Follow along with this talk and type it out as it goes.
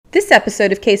This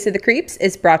episode of Case of the Creeps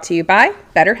is brought to you by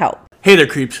BetterHelp. Hey there,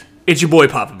 creeps. It's your boy,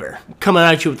 Papa Bear, coming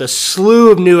at you with a slew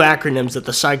of new acronyms that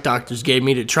the psych doctors gave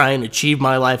me to try and achieve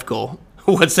my life goal.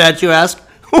 What's that, you ask?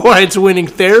 Why, it's winning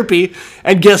therapy.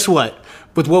 And guess what?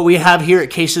 With what we have here at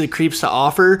Case of the Creeps to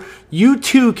offer, you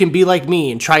too can be like me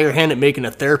and try your hand at making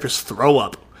a therapist throw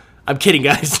up. I'm kidding,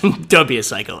 guys. Don't be a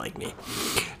psycho like me.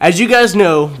 As you guys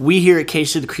know, we here at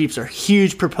Case of the Creeps are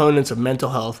huge proponents of mental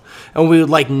health, and we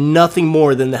would like nothing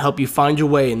more than to help you find your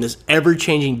way in this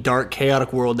ever-changing, dark,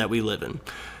 chaotic world that we live in.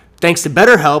 Thanks to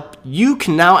BetterHelp, you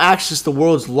can now access the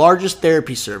world's largest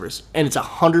therapy service, and it's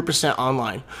 100%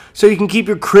 online, so you can keep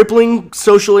your crippling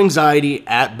social anxiety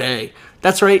at bay.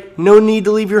 That's right, no need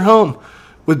to leave your home.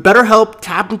 With BetterHelp,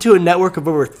 tap into a network of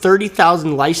over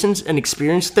 30,000 licensed and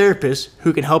experienced therapists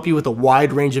who can help you with a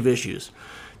wide range of issues.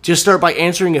 Just start by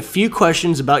answering a few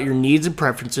questions about your needs and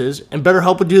preferences, and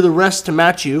BetterHelp will do the rest to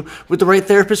match you with the right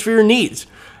therapist for your needs.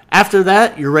 After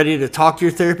that, you're ready to talk to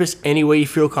your therapist any way you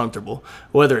feel comfortable,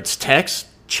 whether it's text,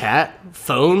 chat,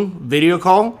 phone, video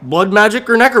call, blood magic,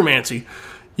 or necromancy.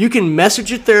 You can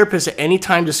message your therapist at any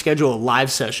time to schedule a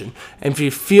live session, and if you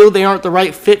feel they aren't the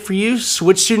right fit for you,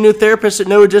 switch to a new therapist at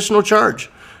no additional charge.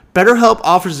 BetterHelp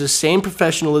offers the same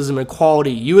professionalism and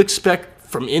quality you expect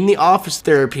from in-the-office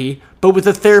therapy, but with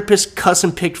a therapist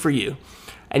custom-picked for you.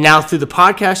 And now through the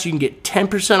podcast, you can get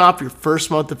 10% off your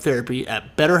first month of therapy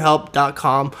at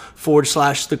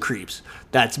betterhelp.com/thecreeps.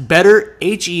 That's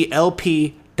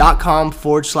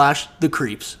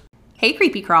betterhelp.com/thecreeps. Hey,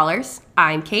 creepy crawlers.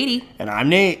 I'm Katie. And I'm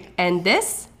Nate. And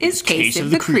this is Case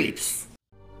of the Creeps.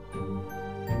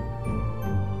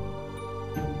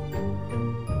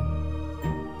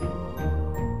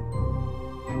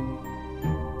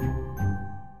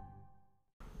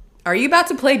 Are you about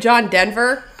to play John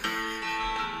Denver?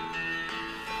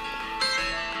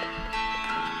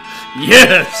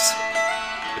 Yes!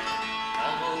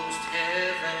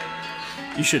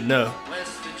 You should know.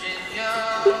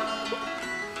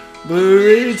 Blue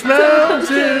Ridge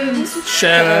Mountains,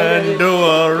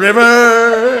 Shenandoah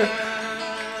River.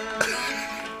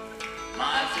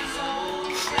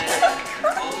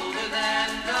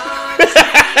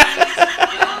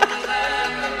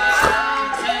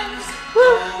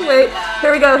 Wait,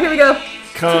 here we go.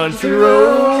 Country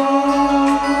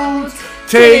roads,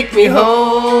 take me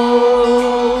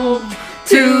home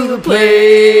to the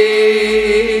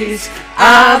place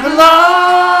I belong.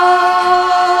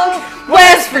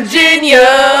 West Virginia,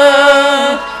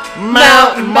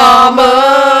 Mountain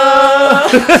Mama,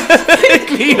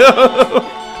 take me home.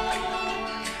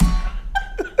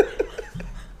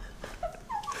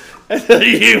 I thought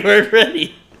you weren't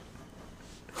ready.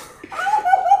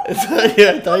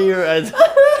 I thought you were. I'm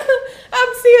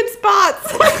seeing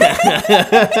spots.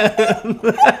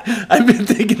 I've been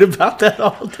thinking about that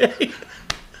all day.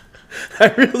 I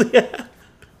really have.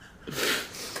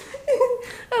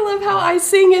 I love how I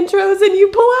sing intros and you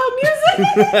pull out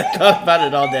music. I thought about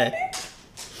it all day.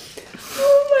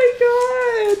 Oh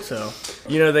my god. So,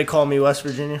 you know they call me West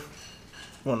Virginia?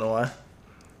 Wanna know why?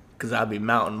 Because I'd be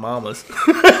Mountain Mamas.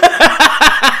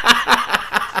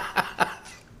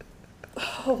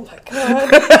 Oh my god.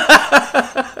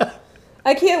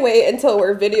 I can't wait until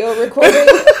we're video recording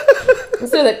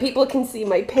so that people can see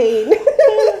my pain.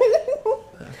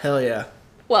 Hell yeah.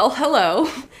 Well, hello,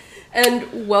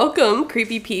 and welcome,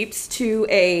 creepy peeps, to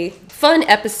a fun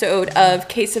episode of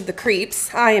Case of the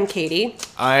Creeps. I am Katie.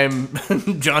 I'm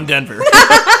John Denver.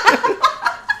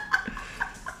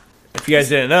 If you guys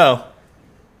didn't know,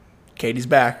 Katie's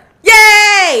back.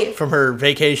 Yay! From her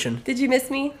vacation. Did you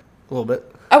miss me? A little bit.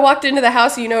 I walked into the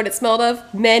house and you know what it smelled of?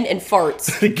 Men and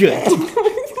farts. Good.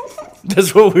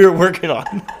 That's what we were working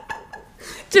on.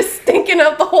 Just stinking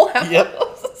up the whole house. Yep.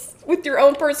 With your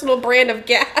own personal brand of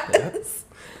gas. Yep.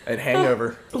 And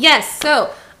hangover. Yes,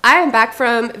 so I am back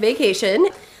from vacation.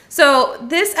 So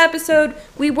this episode,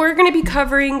 we were going to be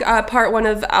covering part 1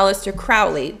 of Aleister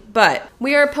Crowley, but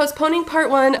we are postponing part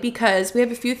 1 because we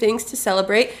have a few things to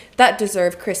celebrate that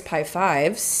deserve crisp high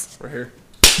fives. We're here.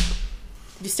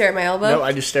 Did you stare at my elbow? No,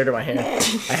 I just stared at my hand.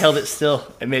 I held it still.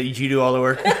 I made you do all the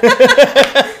work.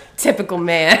 Typical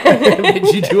man. I made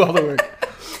you do all the work.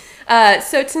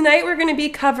 So tonight we're going to be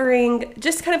covering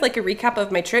just kind of like a recap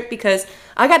of my trip because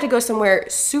I got to go somewhere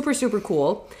super, super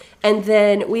cool. And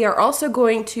then we are also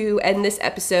going to end this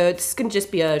episode. This is going to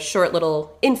just be a short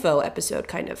little info episode,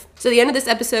 kind of. So the end of this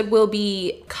episode will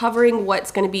be covering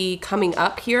what's going to be coming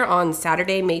up here on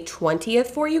Saturday, May 20th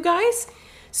for you guys.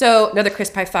 So another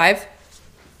crisp high five.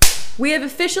 We have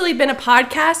officially been a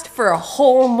podcast for a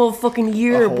whole motherfucking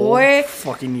year, boy.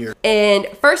 Fucking year. And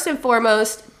first and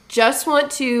foremost, just want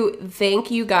to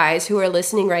thank you guys who are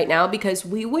listening right now because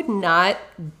we would not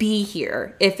be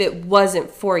here if it wasn't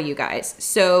for you guys.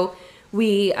 So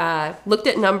we looked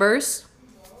at numbers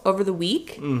over the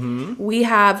week. Mm-hmm. We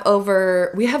have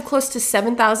close to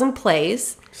 7,000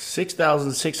 plays.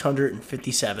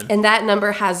 6,657. And that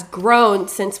number has grown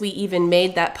since we even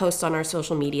made that post on our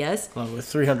social medias. Along with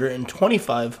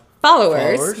 325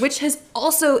 followers, which has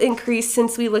also increased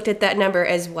since we looked at that number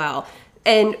as well.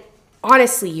 And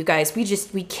honestly, you guys,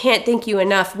 we can't thank you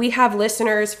enough. We have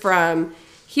listeners from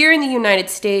here in the United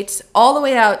States all the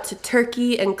way out to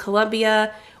Turkey and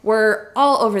Colombia. We're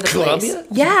all over the place.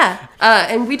 Yeah.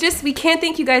 And we can't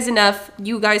thank you guys enough.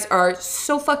 You guys are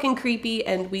so fucking creepy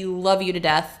and we love you to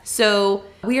death. So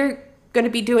we are going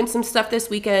to be doing some stuff this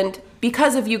weekend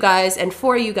because of you guys and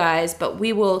for you guys, but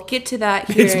we will get to that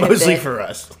here It's in a mostly bit. for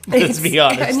us. Let's be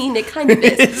honest. I mean, it kind of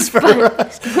is. It's for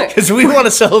us because we want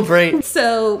to celebrate.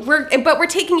 So we're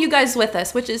taking you guys with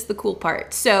us, which is the cool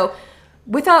part. So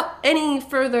without any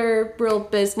further real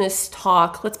business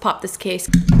talk, let's pop this case.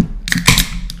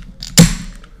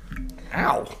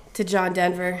 Ow. To John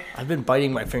Denver. I've been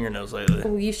biting my fingernails lately.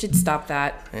 Oh, you should stop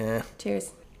that. Yeah.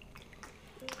 Cheers.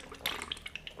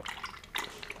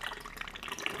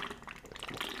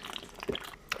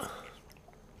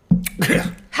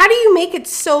 How do you make it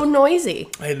so noisy?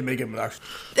 I had to make it obnoxious.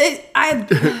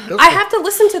 I have to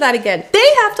listen to that again. They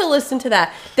have to listen to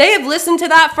that. They have listened to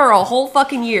that for a whole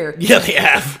fucking year. Yeah, they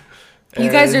have. You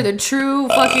guys are the true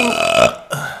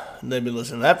fucking... They've been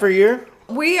listening to that for a year?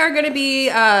 We are going to be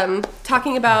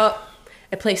talking about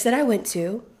a place that I went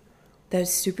to that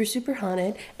was super, super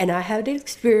haunted, and I had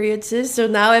experiences, so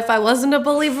now if I wasn't a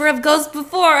believer of ghosts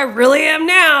before, I really am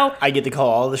now. I get to call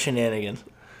all the shenanigans.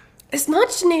 It's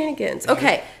not shenanigans.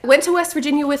 Okay, went to West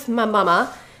Virginia with my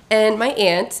mama and my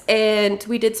aunt, and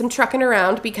we did some trucking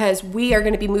around because we are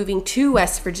going to be moving to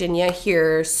West Virginia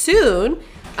here soon.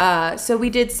 So we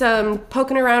did some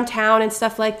poking around town and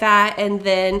stuff like that, and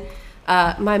then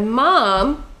my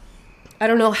mom, I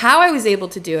don't know how I was able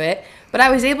to do it, but I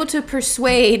was able to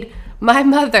persuade my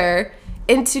mother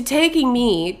into taking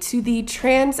me to the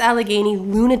Tran Allegheny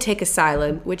Lunatic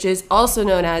Asylum, which is also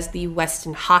known as the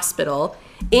Weston Hospital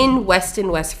in Weston,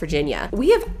 West Virginia.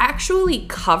 We have actually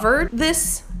covered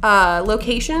this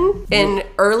location in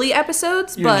early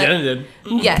episodes, You and Jenna did.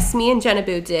 Yes, me and Jenna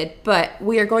Boo did, but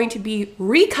we are going to be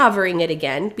recovering it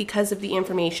again because of the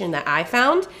information that I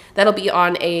found. That'll be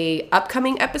on a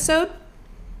upcoming episode.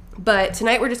 But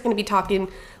tonight we're just going to be talking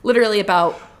literally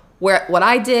about what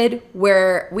I did,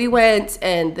 where we went,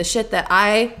 and the shit that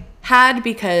I had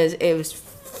because it was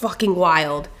fucking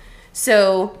wild.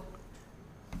 So,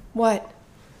 what?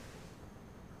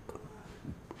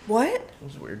 What? That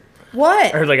was weird.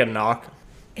 What? I heard like a knock.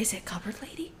 Is it Cupboard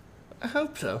Lady? I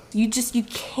hope so. You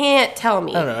can't tell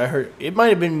me. I don't know. I heard it might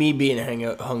have been me being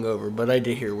hungover, but I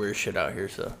did hear weird shit out here.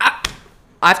 So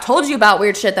I've told you about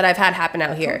weird shit that I've had happen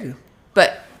out here,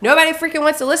 but nobody freaking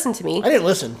wants to listen to me. I didn't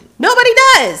listen. Nobody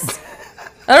does.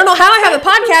 I don't know how I have a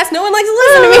podcast. No one likes to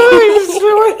listen to me.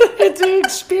 I had to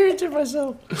experience it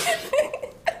myself.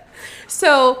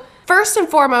 So, first and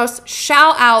foremost,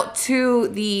 shout out to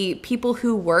the people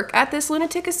who work at this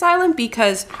lunatic asylum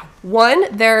because,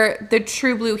 one, they're the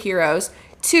true blue heroes.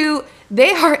 Two,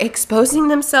 they are exposing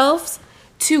themselves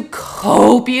to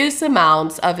copious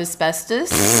amounts of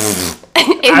asbestos.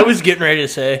 I was getting ready to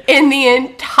say. In the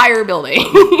entire building.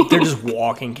 They're just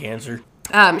walking cancer.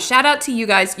 Shout out to you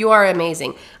guys. You are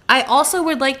amazing. I also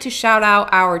would like to shout out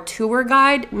our tour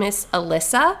guide, Miss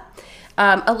Alyssa.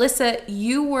 Alyssa,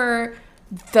 you were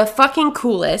the fucking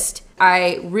coolest.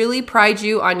 I really pride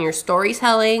you on your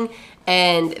storytelling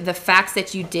and the facts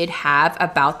that you did have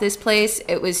about this place.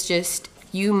 It was just,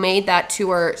 you made that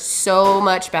tour so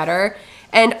much better.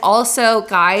 And also,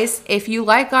 guys, if you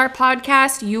like our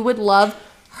podcast, you would love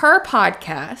her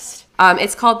podcast.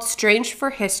 It's called Strange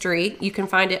for History. You can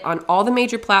find it on all the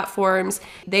major platforms.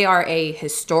 They are a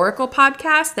historical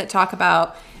podcast that talk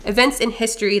about events in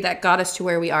history that got us to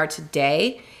where we are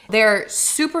today. They're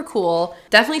super cool.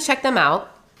 Definitely check them out.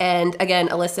 And again,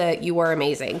 Alyssa, you were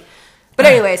amazing. But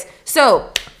anyways,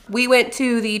 so we went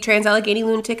to the Tran Allegheny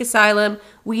Lunatic Asylum.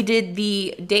 We did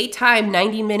the daytime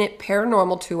 90-minute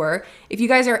paranormal tour. If you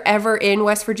guys are ever in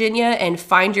West Virginia and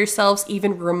find yourselves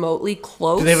even remotely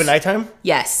close. Do they have a nighttime?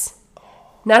 Yes.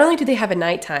 Not only do they have a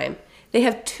nighttime, they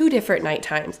have two different night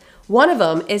times. One of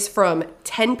them is from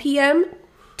 10 p.m.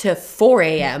 to 4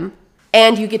 a.m.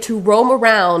 And you get to roam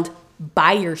around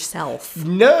by yourself.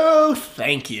 No,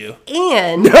 thank you.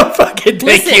 And no fucking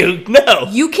thank you. No.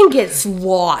 You can get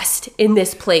lost in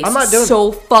this place I'm not doing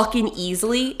so fucking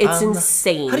easily. It's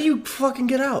insane. How do you fucking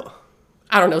get out?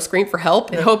 I don't know, scream for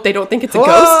help and hope they don't think it's a ghost.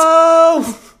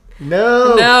 Whoa!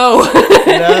 No.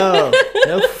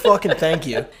 No fucking thank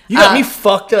you. You got me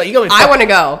fucked up. You got me I want to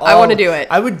go. I want to do it.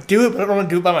 I would do it, but I don't want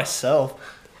to do it by myself.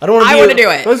 I don't want to I want to do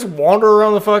it. Let's wander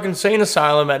around the fucking insane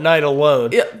asylum at night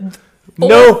alone. Yeah.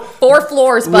 No. 4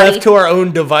 floors, buddy. Left to our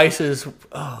own devices.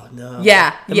 Oh, no.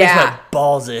 Yeah, That makes my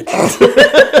balls itch.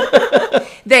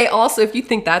 They also, if you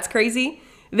think that's crazy,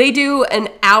 they do an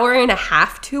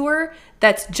 1.5-hour tour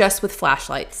that's just with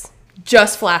flashlights.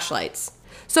 Just flashlights.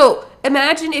 So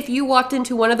imagine if you walked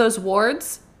into one of those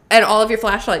wards and all of your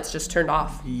flashlights just turned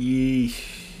off.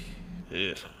 Yeesh.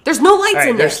 There's no lights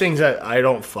in there. There's things that I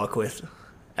don't fuck with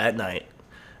at night,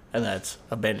 and that's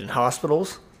abandoned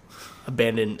hospitals,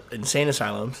 abandoned insane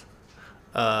asylums,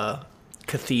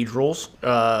 cathedrals.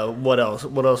 What else?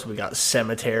 What else we got?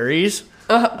 Cemeteries.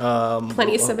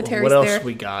 Plenty of cemeteries there. What there. else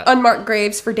we got? Unmarked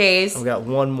graves for days. We got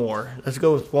one more. Let's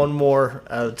go with one more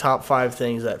out of the top 5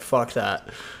 things that fuck that.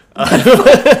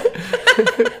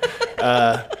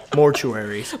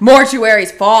 Mortuaries.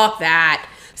 Mortuaries, fuck that.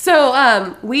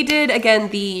 So we did again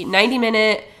the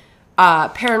 90-minute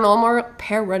paranormal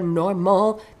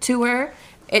tour.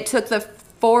 It took the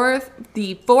 4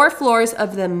 floors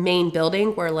of the main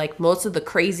building where like most of the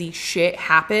crazy shit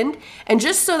happened. And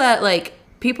just so that like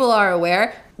people are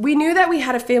aware, we knew that we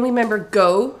had a family member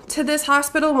go to this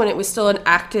hospital when it was still an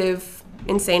active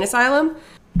insane asylum.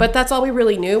 But that's all we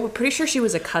really knew. We're pretty sure she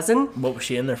was a cousin. What was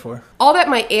she in there for? All that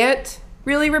my aunt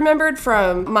really remembered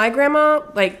from my grandma,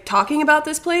 like, talking about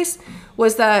this place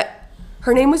was that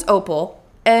her name was Opal,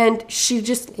 and she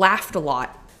just laughed a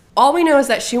lot. All we know is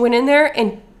that she went in there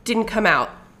and didn't come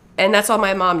out, and that's all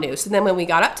my mom knew. So then when we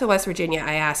got up to West Virginia,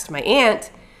 I asked my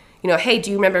aunt, hey,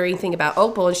 do you remember anything about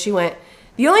Opal? And she went,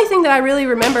 the only thing that I really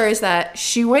remember is that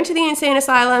she went to the insane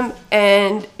asylum,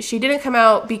 and she didn't come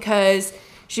out because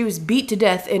she was beat to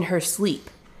death in her sleep.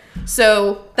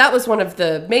 So that was one of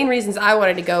the main reasons I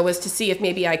wanted to go, was to see if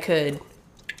maybe I could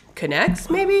connect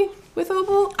maybe with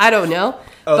Opal. I don't know.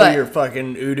 Oh, but you're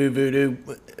fucking voodoo,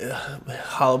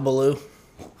 hullabaloo.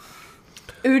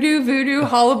 Voodoo,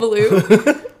 hullabaloo.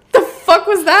 The fuck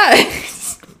was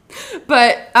that?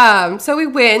 But, so we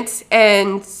went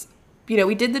and,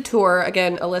 we did the tour.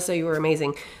 Again, Alyssa, you were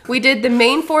amazing. We did the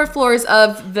main 4 floors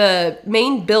of the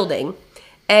main building.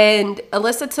 And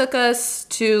Alyssa took us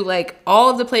to like all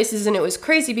of the places, and it was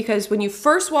crazy because when you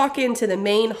first walk into the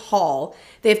main hall,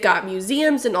 they've got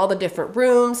museums in all the different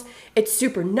rooms. It's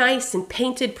super nice and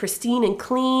painted, pristine and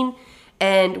clean.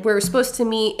 And we're supposed to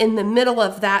meet in the middle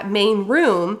of that main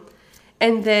room.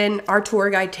 And then our tour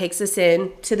guide takes us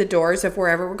in to the doors of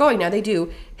wherever we're going. Now they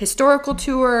do historical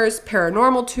tours,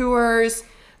 paranormal tours,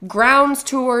 grounds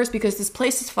tours, because this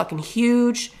place is fucking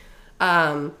huge.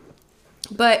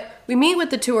 But we meet with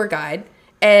the tour guide,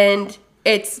 and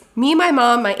it's me, my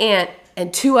mom, my aunt,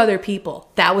 and 2 other people.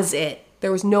 That was it.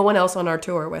 There was no one else on our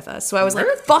tour with us. So I was like,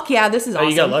 fuck yeah, this is awesome. Oh,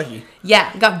 you got lucky.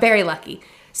 Yeah, got very lucky.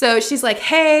 So she's like,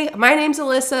 hey, my name's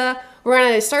Alyssa. We're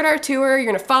going to start our tour.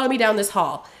 You're going to follow me down this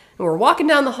hall. And we're walking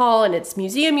down the hall, and it's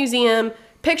museum,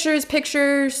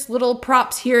 pictures, little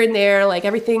props here and there. Like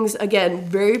everything's, again,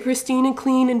 very pristine and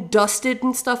clean and dusted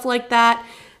and stuff like that.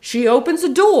 She opens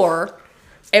a door,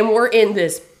 and we're in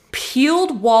this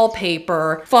peeled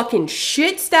wallpaper, fucking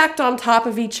shit stacked on top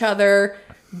of each other,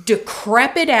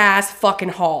 decrepit ass fucking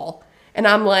hall. And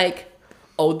I'm like,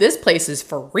 oh, this place is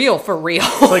for real, for real.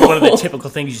 It's like one of the typical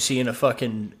things you see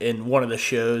in one of the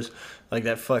shows, like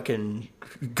that fucking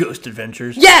Ghost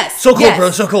Adventures. Yes! So cool, yes.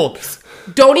 bro, so cool.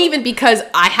 Don't even, because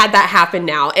I had that happen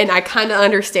now, and I kind of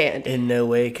understand. In no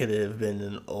way could it have been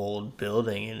an old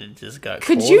building, and it just got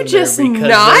could cold you in just there because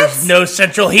not? There's no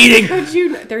central heating. Could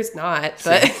you? There's not,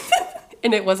 but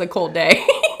and it was a cold day.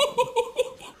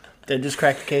 They just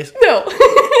crack the case? No,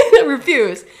 I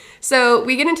refuse. So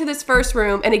we get into this first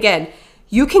room, and again,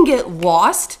 you can get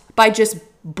lost by just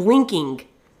blinking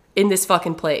in this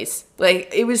fucking place.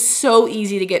 Like, it was so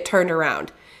easy to get turned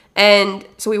around. And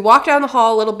so we walk down the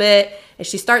hall a little bit, and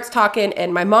she starts talking,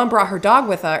 and my mom brought her dog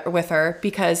with her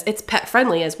because it's pet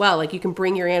friendly as well. Like, you can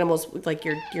bring your animals, like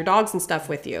your dogs and stuff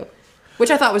with you, which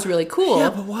I thought was really cool. Yeah,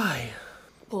 but why?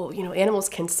 Well, animals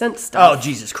can sense stuff. Oh,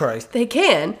 Jesus Christ. They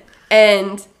can.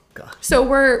 And God. So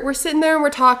we're sitting there and we're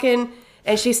talking,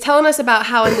 and she's telling us about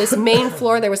how in this main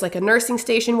floor there was like a nursing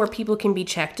station where people can be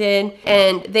checked in.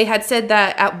 And they had said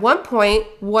that at one point,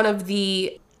 one of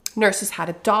the nurses had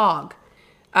a dog.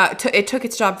 it took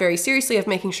its job very seriously of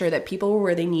making sure that people were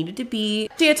where they needed to be.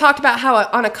 She had talked about how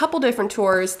on a couple different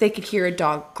tours, they could hear a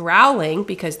dog growling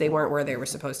because they weren't where they were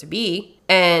supposed to be.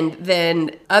 And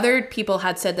then other people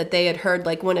had said that they had heard,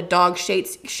 like, when a dog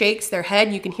shakes their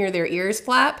head, you can hear their ears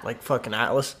flap. Like fucking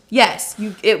Atlas? Yes,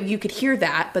 you could hear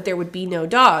that, but there would be no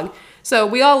dog. So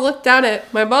we all looked down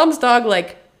at my mom's dog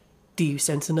like, do you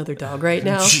sense another dog right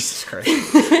now? Jesus Christ.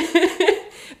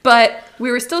 But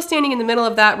we were still standing in the middle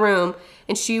of that room,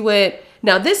 and she went,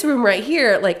 now this room right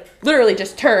here, like, literally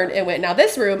just turned and went, now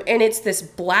this room, and it's this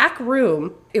black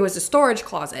room. It was a storage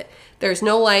closet. There's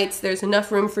no lights. There's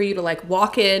enough room for you to, like,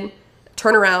 walk in,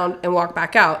 turn around, and walk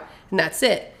back out, and that's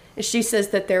it. And she says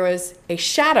that there was a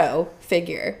shadow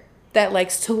figure that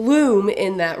likes to loom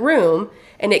in that room,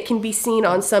 and it can be seen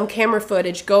on some camera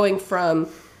footage going from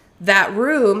that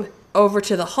room over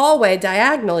to the hallway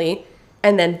diagonally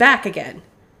and then back again.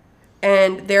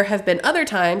 And there have been other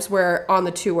times where on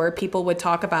the tour, people would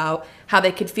talk about how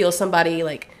they could feel somebody,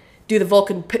 like, do the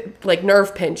Vulcan, like,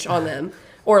 nerve pinch on them,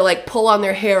 or, like, pull on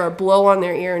their hair or blow on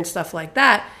their ear and stuff like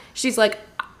that. She's like,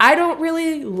 I don't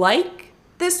really like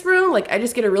this room. Like, I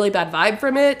just get a really bad vibe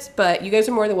from it, but you guys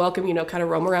are more than welcome, you know, kind of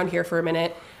roam around here for a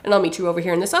minute, and I'll meet you over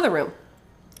here in this other room.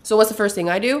 So what's the first thing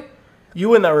I do?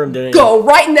 You in that room, didn't you? Go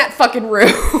right in that fucking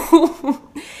room.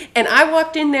 And I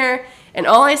walked in there, and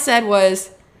all I said was,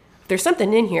 there's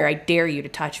something in here, I dare you to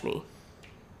touch me.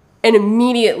 And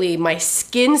immediately my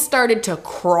skin started to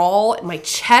crawl, my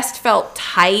chest felt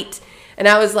tight, and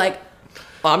I was like,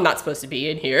 well, I'm not supposed to be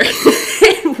in here.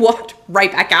 And walked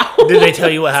right back out. Did they tell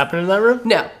you what happened in that room?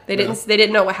 No, they didn't. They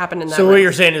didn't know what happened in that So room. what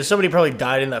you're saying is somebody probably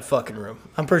died in that fucking room.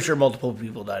 I'm pretty sure multiple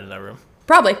people died in that room.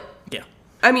 Probably. Yeah.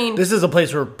 I mean, This is a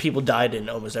place where people died in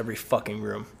almost every fucking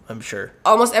room, I'm sure.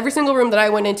 almost every single room that I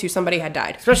went into, somebody had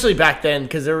died. Especially back then,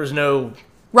 because there was no...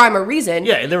 Rhyme or reason.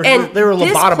 Yeah, they were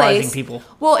this lobotomizing place, people.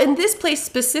 Well, and this place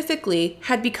specifically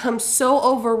had become so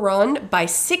overrun by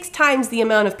 6 times the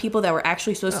amount of people that were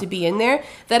actually supposed to be in there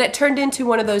that it turned into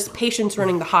one of those patients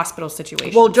running the hospital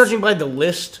situations. Well, judging by the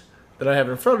list that I have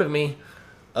in front of me,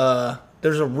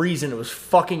 there's a reason it was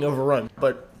fucking overrun.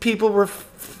 But people were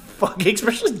fucking,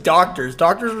 especially doctors.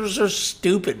 Doctors were so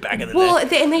stupid back in the day. Well,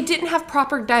 and they didn't have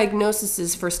proper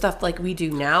diagnoses for stuff like we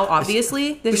do now,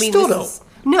 obviously. We still don't.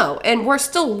 No, and we're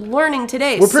still learning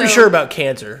today. We're pretty sure about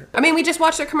cancer. I mean, we just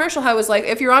watched a commercial how it was like,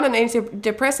 if you're on an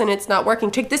antidepressant, it's not working,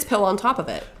 take this pill on top of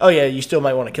it. Oh, yeah, you still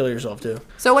might want to kill yourself, too.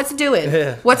 So what's it doing?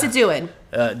 What's it doing?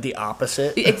 The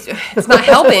opposite. It's not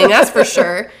helping, that's for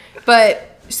sure.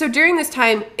 But, so during this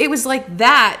time, it was like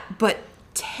that, but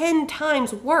 10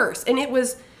 times worse. And it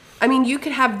was, I mean, you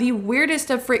could have the weirdest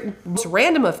of most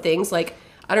random of things, like,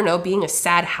 I don't know, being a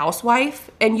sad housewife,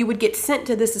 and you would get sent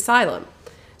to this asylum.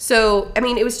 So, I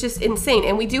mean, it was just insane.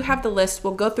 And we do have the list.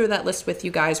 We'll go through that list with you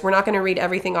guys. We're not going to read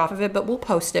everything off of it, but we'll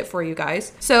post it for you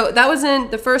guys. So that was in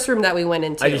the first room that we went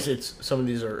into. Some of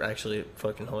these are actually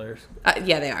fucking hilarious.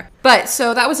 Yeah, they are. But,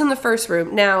 so that was in the first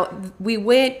room. Now, we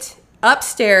went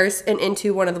upstairs and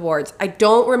into one of the wards. I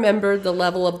don't remember the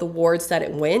level of the wards that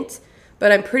it went,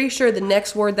 but I'm pretty sure the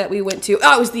next ward that we went to,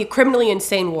 it was the criminally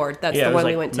insane ward. That's the one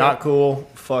we went to. Not cool.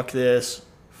 Fuck this.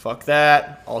 Fuck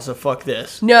that. Also, fuck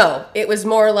this. No, it was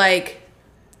more like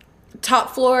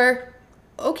top floor,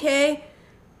 okay.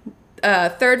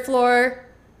 Third floor,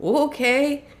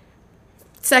 okay.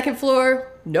 Second floor,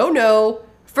 no.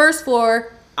 First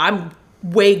floor, I'm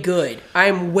way good.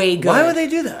 I'm way good. Why would they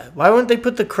do that? Why wouldn't they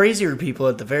put the crazier people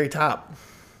at the very top?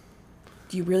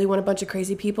 Do you really want a bunch of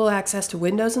crazy people access to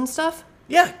windows and stuff?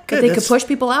 Yeah, good. That they could push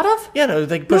people out of? Yeah, no,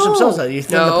 they could push themselves out. You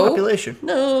thin the population.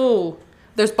 No.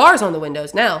 There's bars on the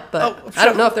windows now, but sure. I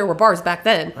don't know if there were bars back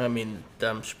then. I mean,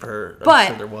 I'm sure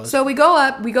there was. So we go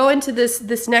up, we go into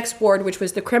this next ward, which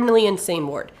was the criminally insane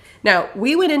ward. Now,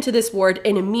 we went into this ward,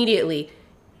 and immediately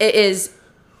it is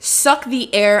suck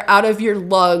the air out of your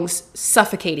lungs,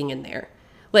 suffocating in there.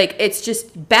 Like, it's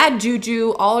just bad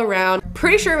juju all around.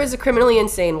 Pretty sure it was a criminally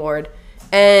insane ward.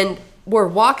 And we're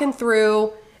walking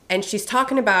through, and she's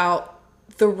talking about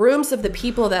the rooms of the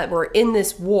people that were in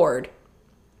this ward.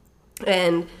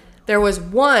 And there was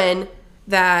one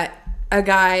that a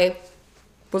guy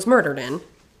was murdered in.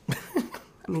 I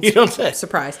mean, you don't say.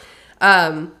 Surprise.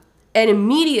 And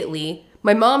immediately,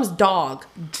 my mom's dog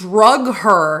drug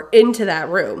her into that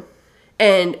room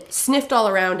and sniffed all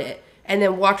around it and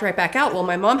then walked right back out. Well,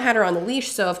 my mom had her on the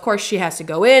leash, so of course she has to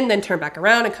go in, then turn back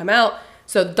around and come out.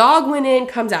 So the dog went in,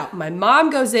 comes out. My mom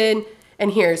goes in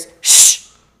and hears, shh.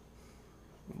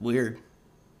 Weird.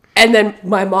 And then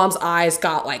my mom's eyes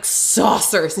got like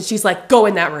saucers, and she's like, "Go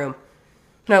in that room."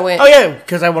 And I went, "Oh yeah,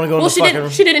 because I want to go in the fucking room."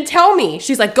 She didn't tell me.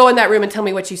 She's like, "Go in that room and tell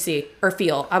me what you see or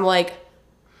feel." I'm like,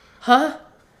 "Huh?"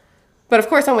 But of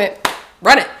course I went,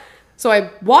 run it. So I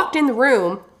walked in the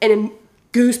room and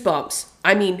goosebumps.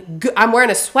 I mean, I'm wearing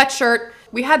a sweatshirt.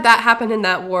 We had that happen in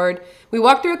that ward. We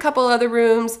walked through a couple other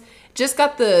rooms, just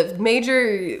got the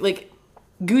major, like,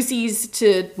 goosies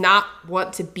to not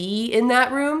want to be in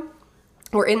that room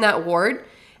or in that ward.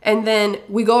 And then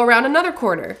we go around another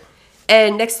corner.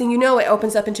 And next thing you know, it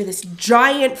opens up into this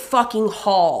giant fucking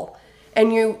hall.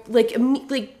 And you, like,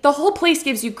 the whole place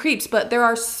gives you creeps, but there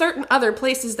are certain other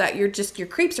places that your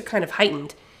creeps are kind of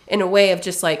heightened in a way of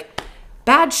just, like,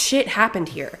 bad shit happened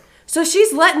here. So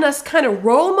she's letting us kind of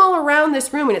roam all around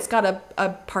this room, and it's got a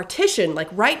partition, like,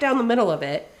 right down the middle of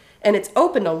it, and it's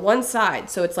open on one side.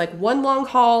 So it's, like, one long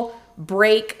hall,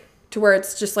 break to where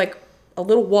it's just, like, a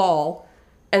little wall,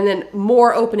 and then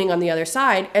more opening on the other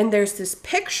side, and there's this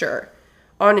picture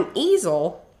on an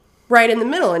easel right in the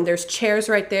middle, and there's chairs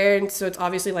right there, and so it's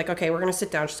obviously like, okay, we're gonna sit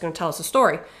down, she's gonna tell us a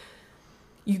story.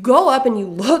 You go up and you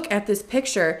look at this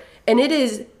picture, and it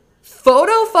is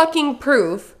photo fucking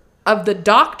proof of the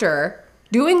doctor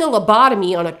doing a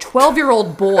lobotomy on a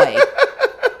 12-year-old boy.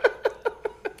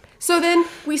 So then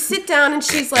we sit down, and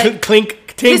she's like,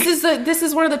 clink, tink. This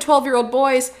is one of the 12-year-old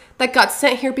boys that got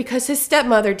sent here because his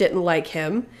stepmother didn't like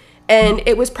him, and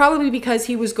it was probably because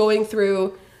he was going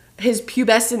through his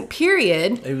pubescent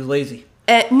period. He was lazy.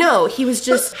 No, he was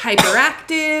just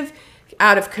hyperactive,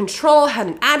 out of control, had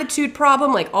an attitude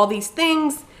problem, like all these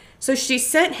things. So she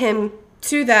sent him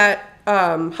to that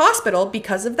hospital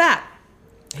because of that.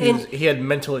 He had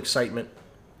mental excitement.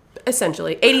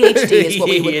 Essentially. ADHD is what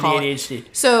we would call ADHD.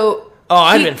 it. So... Oh,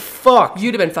 I'd been fucked.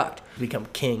 You'd have been fucked. Become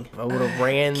king. I would have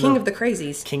ran... King of the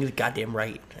crazies. King of the goddamn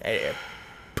right.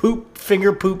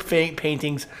 Finger poop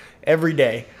paintings every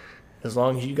day. As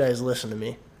long as you guys listen to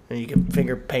me. And you can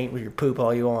finger paint with your poop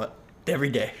all you want. Every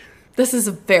day. This is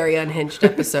a very unhinged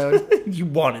episode. You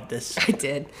wanted this. I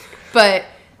did. But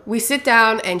we sit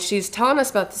down, and she's telling us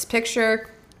about this picture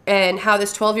and how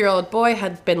this 12-year-old boy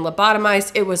had been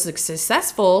lobotomized. It was a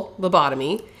successful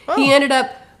lobotomy. Oh. He ended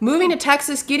up moving to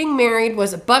Texas, getting married,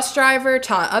 was a bus driver,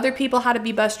 taught other people how to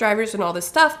be bus drivers and all this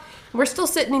stuff. We're still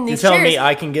sitting in these chairs. You're telling me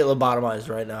I can get lobotomized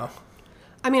right now?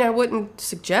 I mean, I wouldn't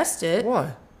suggest it.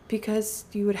 Why? Because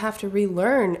you would have to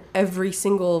relearn every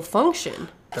single function.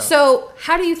 So,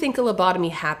 how do you think a lobotomy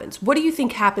happens? What do you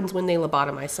think happens when they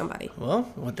lobotomize somebody? Well,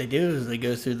 what they do is they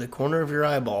go through the corner of your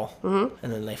eyeball, and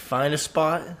then they find a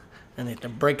spot, and they have to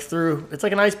break through. It's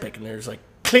like an ice pick, and there's like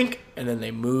clink, and then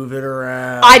they move it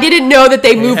around. I didn't know that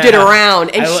they moved it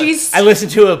around. And I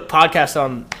listened to a podcast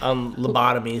on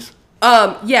lobotomies.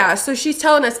 Yeah, so she's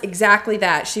telling us exactly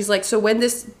that. She's like, so when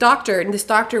this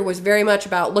doctor was very much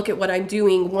about, look at what I'm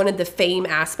doing, wanted the fame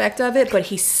aspect of it, but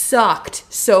he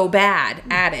sucked so bad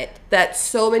at it that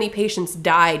so many patients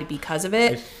died because of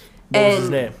it. What was his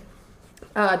name?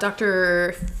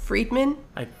 Dr. Friedman.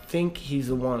 I think he's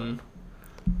the one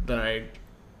that I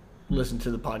listened to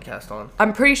the podcast on.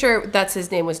 I'm pretty sure that's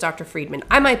his name was Dr. Friedman.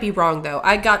 I might be wrong, though.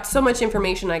 I got so much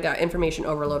information, I got information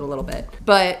overload a little bit.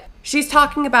 But she's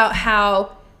talking about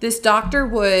how this doctor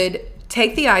would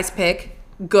take the ice pick,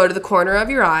 go to the corner of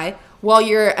your eye, while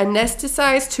you're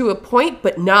anesthetized to a point,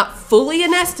 but not fully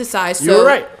anesthetized. You're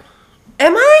right.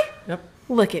 Am I? Yep.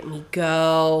 Look at me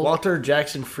go. Walter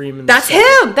Jackson Freeman. That's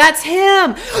him. That's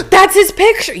him. That's his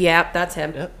picture. Yep, that's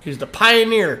him. Yep. He's the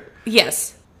pioneer.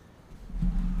 Yes.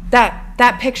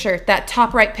 That picture, that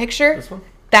top right picture. This one?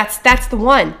 That's the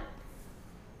one.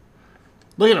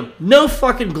 Look at him. No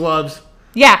fucking gloves.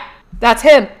 Yeah, that's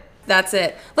him. That's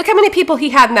it. Look how many people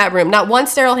he had in that room. Not one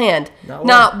sterile hand.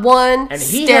 Not one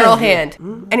sterile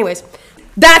hand. Anyways,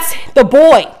 that's the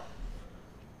boy.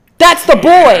 That's the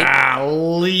boy.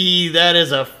 Golly, that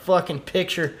is a fucking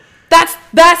picture. That's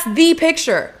the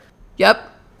picture. Yep.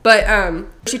 But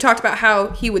she talked about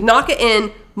how he would knock it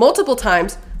in multiple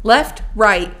times, left,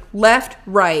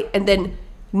 right, and then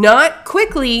not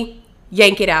quickly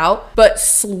yank it out, but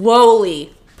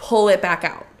slowly pull it back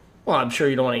out. Well, I'm sure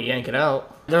you don't want to yank it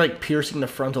out. They're like piercing the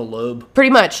frontal lobe. Pretty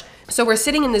much. So we're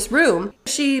sitting in this room.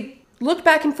 She looked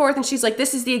back and forth, and she's like,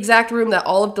 this is the exact room that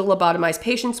all of the lobotomized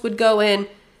patients would go in,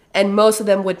 and most of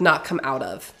them would not come out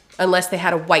of unless they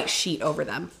had a white sheet over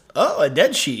them. Oh, a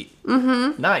dead sheet.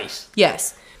 Mm-hmm. Nice.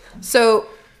 Yes. So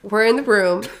we're in the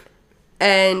room,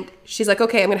 and she's like,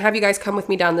 okay, I'm going to have you guys come with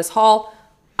me down this hall.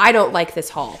 I don't like this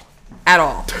hall at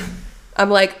all. I'm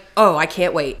like, oh, I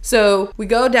can't wait. So we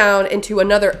go down into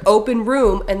another open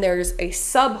room, and there's a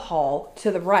sub hall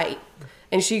to the right.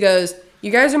 And she goes, you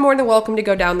guys are more than welcome to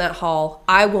go down that hall.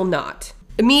 I will not.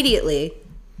 Immediately,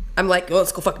 I'm like, well,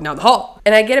 let's go fucking down the hall.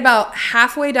 And I get about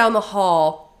halfway down the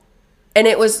hall, and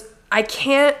it was,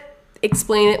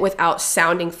 explain it without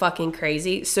sounding fucking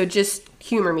crazy. So just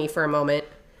humor me for a moment.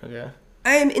 Okay.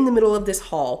 I am in the middle of this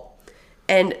hall,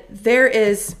 and there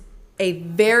is a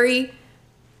very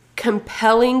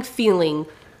compelling feeling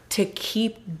to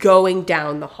keep going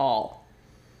down the hall.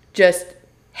 Just,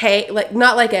 hey, like,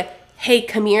 not like a, hey,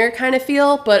 come here kind of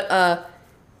feel, but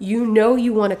you know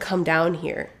you want to come down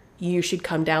here. You should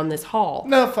come down this hall.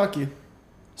 No, fuck you.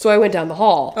 So I went down the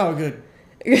hall. Oh, good.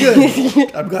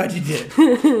 Good. I'm glad you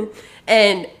did.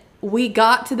 And I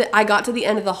got to the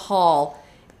end of the hall,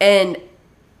 and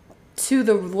to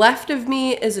the left of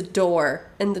me is a door,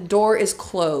 and the door is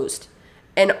closed.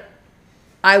 And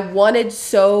I wanted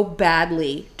so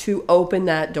badly to open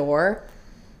that door,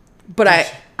 but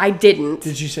I didn't.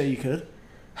 Did you say you could?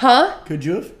 Huh? Could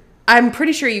you have? I'm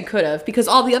pretty sure you could have, because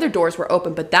all the other doors were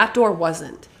open, but that door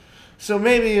wasn't. So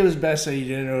maybe it was best that you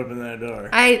didn't open that door.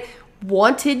 I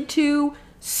wanted to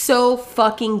so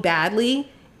fucking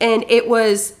badly, and it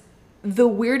was the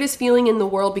weirdest feeling in the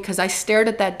world because I stared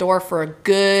at that door for a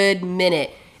good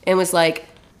minute and was like,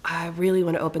 I really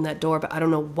want to open that door, but I don't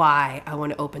know why I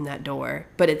want to open that door.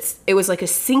 But it was like a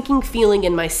sinking feeling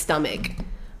in my stomach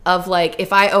of like,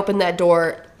 if I open that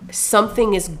door,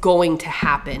 something is going to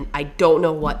happen. I don't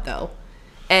know what though.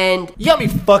 And you got me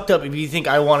fucked up if you think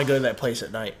I want to go to that place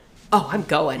at night. Oh, I'm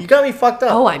going. You got me fucked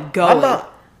up. Oh, I'm going.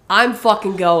 I'm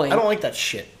fucking going. I don't like that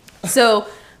shit. So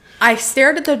I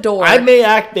stared at the door. I may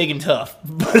act big and tough,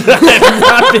 but I'm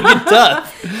not big and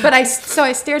tough. But I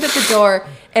stared at the door,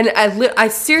 and I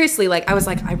seriously, like, I was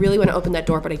like, I really want to open that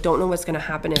door, but I don't know what's going to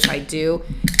happen if I do.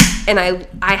 And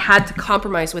I had to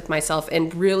compromise with myself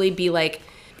and really be like,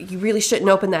 you really shouldn't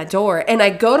open that door. And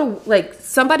I go to, like,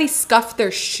 somebody scuffed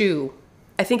their shoe.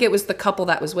 I think it was the couple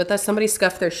that was with us. Somebody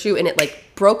scuffed their shoe, and it,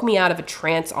 like, broke me out of a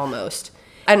trance almost.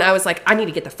 And I was like, I need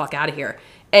to get the fuck out of here.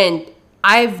 And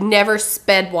I've never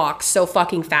sped walked so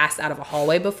fucking fast out of a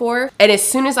hallway before. And as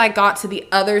soon as I got to the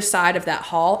other side of that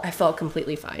hall, I felt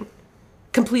completely fine.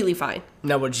 Completely fine.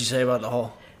 Now, what did you say about the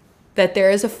hall? That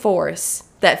there is a force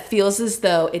that feels as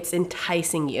though it's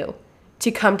enticing you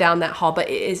to come down that hall, but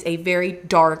it is a very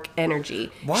dark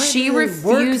energy. Why do you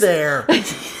work there?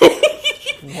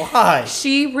 Why?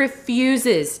 She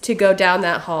refuses to go down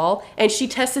that hall, and she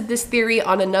tested this theory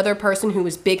on another person who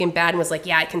was big and bad and was like,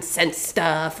 yeah, I can sense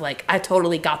stuff. Like, I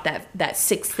totally got that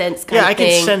sixth sense kind of thing.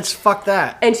 Yeah, I can sense fuck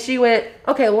that. And she went,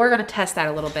 okay, well, we're going to test that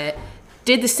a little bit.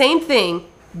 Did the same thing,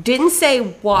 didn't say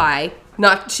why,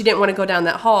 she didn't want to go down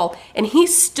that hall, and he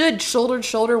stood shoulder to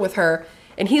shoulder with her,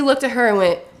 and he looked at her and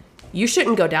went, you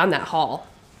shouldn't go down that hall.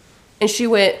 And she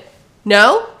went,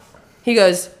 no? He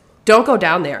goes, don't go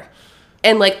down there.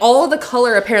 And, like, all of the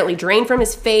color apparently drained from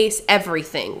his face,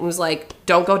 everything. It was like,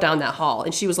 don't go down that hall.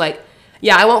 And she was like,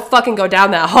 yeah, I won't fucking go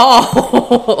down that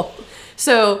hall.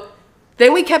 So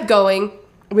then we kept going.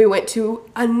 We went to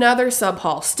another sub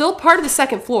hall, still part of the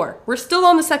second floor. We're still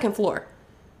on the second floor.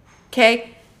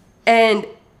 Okay? And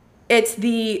it's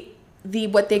the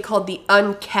what they called the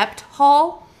unkept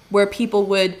hall, where people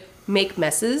would make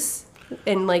messes.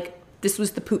 And, like, this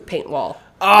was the poop paint wall.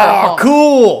 Oh,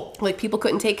 cool! Like, people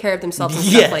couldn't take care of themselves and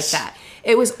stuff like that.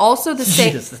 It was also the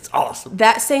same... Jesus, that's awesome.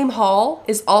 That same hall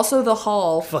is also the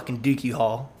hall... Fucking Dookie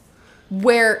Hall.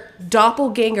 Where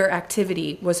doppelganger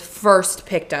activity was first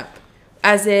picked up.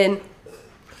 As in,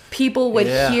 people would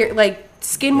hear... Like,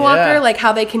 Skinwalker, like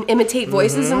how they can imitate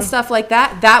voices and stuff like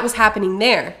that. That was happening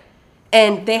there.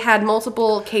 And they had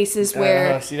multiple cases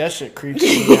where... See, that shit creeps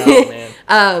me out,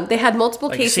 man. They had multiple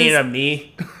cases... Seeing a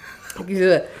me?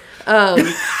 I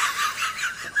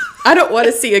don't want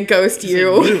to see a ghost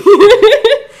you.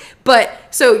 But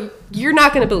so you're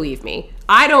not going to believe me.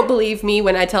 I don't believe me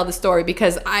when I tell the story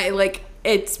because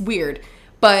it's weird.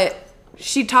 But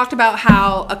she talked about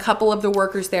how a couple of the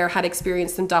workers there had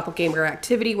experienced some doppelganger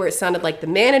activity where it sounded like the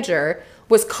manager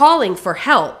was calling for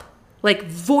help, like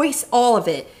voice all of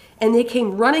it. And they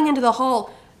came running into the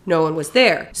hall. No one was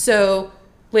there. So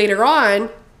later on,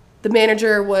 the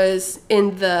manager was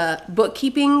in the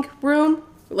bookkeeping room,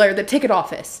 or the ticket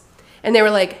office. And they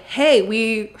were like, hey,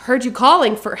 we heard you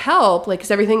calling for help. Like, is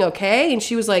everything okay? And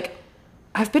she was like,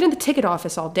 I've been in the ticket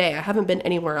office all day. I haven't been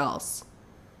anywhere else.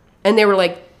 And they were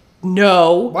like,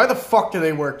 no. Why the fuck do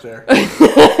they work there?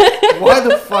 Why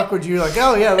the fuck would you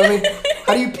oh, yeah,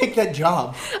 how do you pick that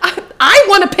job? I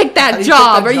want to pick that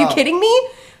job. Are you kidding me?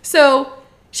 So...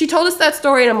 she told us that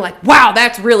story, and I'm like, wow,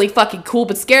 that's really fucking cool,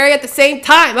 but scary at the same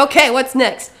time. Okay, what's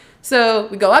next? So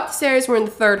we go up the stairs. We're in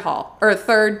the third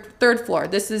floor.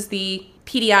 This is the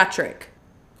pediatric.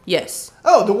 Yes.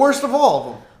 Oh, the worst of all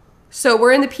of them. So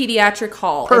we're in the pediatric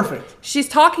hall. Perfect. She's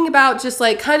talking about just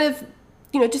like kind of,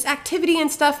 just activity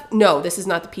and stuff. No, this is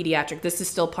not the pediatric. This is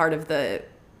still part of the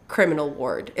criminal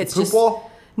ward. It's Poop just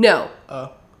wall? no,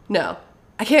 no.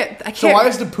 I can't. So why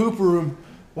is the poop room?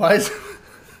 Why is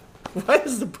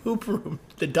the poop room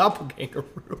the doppelganger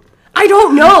room? I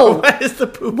don't know. Why is the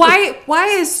poop? Why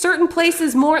is certain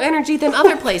places more energy than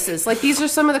other places? Like these are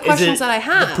some of the questions that I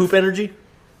have. The poop energy?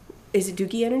 Is it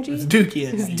Dookie energy? It's Dookie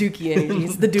energy. It's Dookie energy.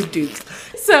 It's the Duke.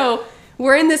 So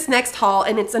we're in this next hall,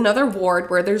 and it's another ward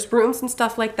where there's rooms and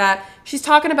stuff like that. She's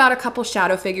talking about a couple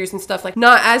shadow figures and stuff like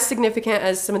not as significant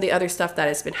as some of the other stuff that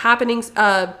has been happening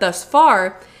thus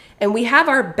far. And we have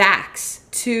our backs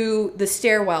to the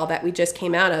stairwell that we just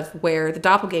came out of where the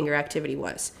doppelganger activity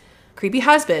was. Creepy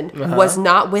husband was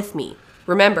not with me.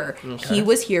 Remember, he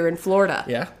was here in Florida.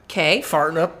 Yeah. Okay?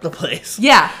 Farting up the place.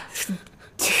 Yeah.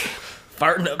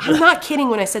 Farting up I'm not kidding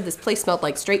when I said this place smelled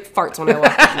like straight farts when I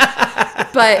walked in.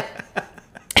 But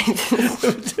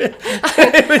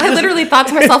I literally thought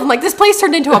to myself, I'm like, this place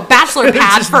turned into a bachelor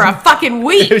pad for a fucking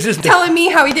week. Telling me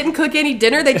how he didn't cook any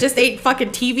dinner. They just ate fucking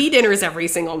TV dinners every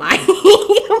single night.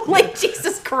 I'm like,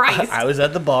 Jesus Christ. I was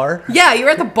at the bar. Yeah, you're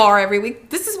at the bar every week.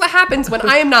 This is what happens when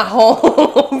I am not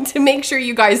home to make sure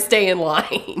you guys stay in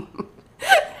line.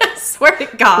 I swear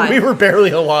to God. We were barely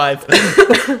alive.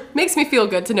 Makes me feel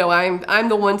good to know I'm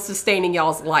the one sustaining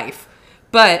y'all's life.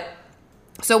 But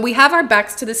so we have our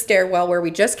backs to the stairwell where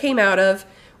we just came out of,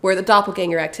 where the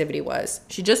doppelganger activity was.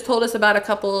 She just told us about a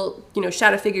couple,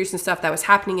 shadow figures and stuff that was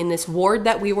happening in this ward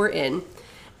that we were in.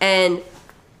 And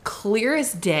clear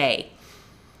as day,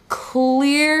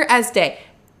 as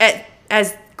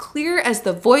clear as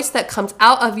the voice that comes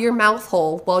out of your mouth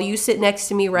hole while you sit next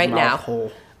to me right now,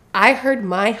 I heard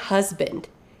my husband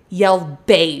yell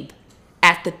babe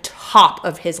at the top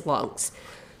of his lungs.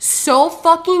 So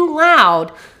fucking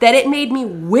loud that it made me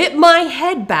whip my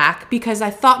head back because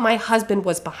I thought my husband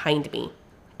was behind me.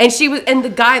 And the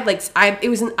guy,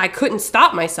 I couldn't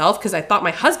stop myself because I thought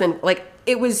my husband,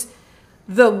 it was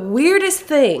the weirdest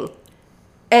thing.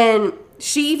 And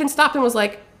she even stopped and was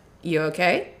like, "You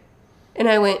okay?" And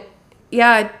I went,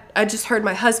 "Yeah, I just heard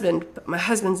my husband, but my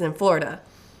husband's in Florida."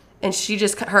 And she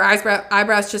her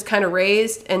eyebrows just kind of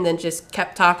raised and then just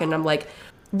kept talking. I'm like,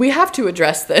 we have to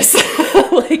address this.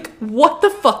 What the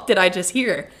fuck did I just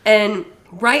hear? And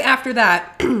right after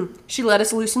that, she let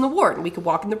us loose in the ward and we could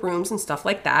walk in the rooms and stuff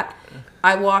like that.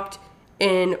 I walked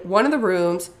in one of the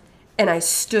rooms and I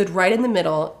stood right in the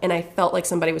middle and I felt like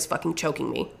somebody was fucking choking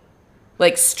me.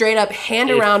 Straight up hand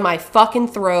around my fucking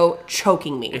throat,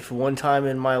 choking me. If one time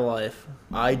in my life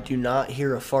I do not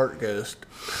hear a fart ghost,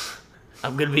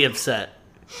 I'm going to be upset.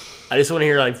 I just want to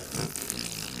hear I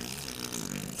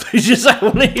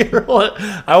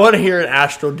want to hear an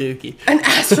astral dookie. An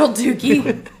astral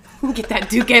dookie. Get that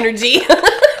Duke energy.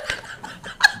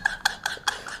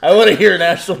 I want to hear an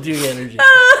astral Duke energy.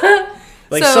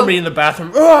 Somebody in the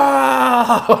bathroom.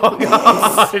 Oh,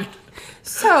 God.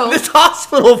 So This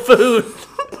hospital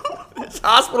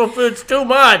food's too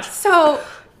much. So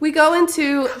we go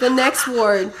into the next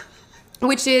ward,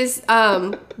 which is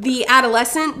the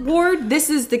adolescent ward. This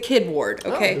is the kid ward,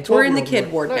 okay? We're in the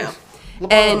kid ward now.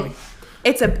 And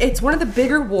it's one of the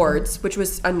bigger wards, which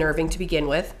was unnerving to begin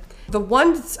with. The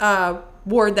one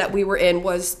ward that we were in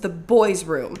was the boys'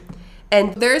 room.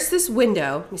 And there's this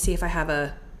window. Let me see if I have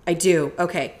I do.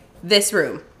 Okay. This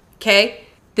room. Okay?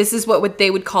 This is what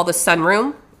they would call the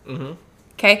sunroom. Mm-hmm.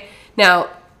 Okay? Now,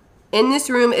 in this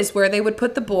room is where they would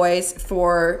put the boys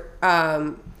for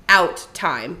out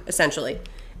time, essentially.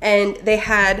 And they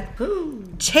had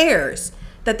chairs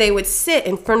that they would sit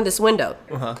in front of this window.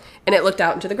 Uh-huh. And it looked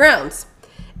out into the grounds.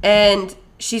 And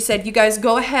she said, "You guys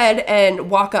go ahead and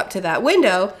walk up to that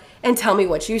window and tell me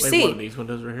what you see." One of these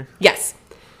windows right here? Yes.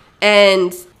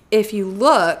 And if you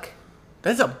look...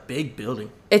 That's a big building.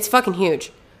 It's fucking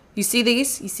huge. You see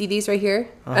these? You see these right here?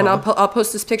 Uh-huh. And I'll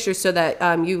post this picture so that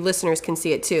you listeners can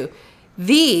see it too.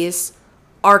 These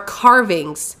are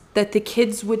carvings that the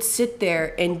kids would sit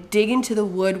there and dig into the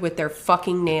wood with their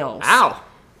fucking nails. Ow.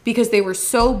 Because they were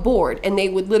so bored, and they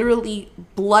would literally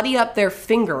bloody up their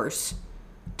fingers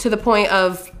to the point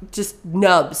of just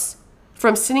nubs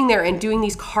from sitting there and doing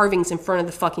these carvings in front of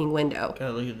the fucking window.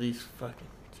 God, look at these fucking...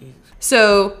 Jesus.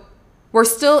 So we're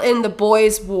still in the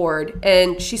boys' ward,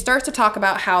 and she starts to talk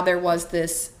about how there was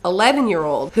this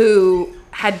 11-year-old who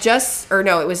had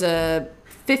it was a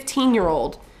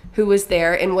 15-year-old who was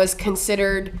there and was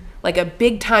considered like a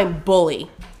big-time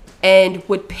bully and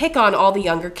would pick on all the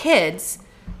younger kids,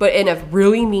 but in a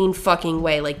really mean fucking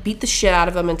way, beat the shit out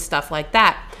of them and stuff like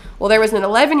that. Well, there was an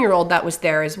 11-year-old that was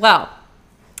there as well.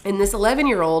 And this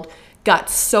 11-year-old got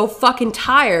so fucking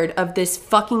tired of this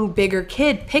fucking bigger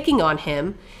kid picking on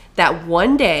him that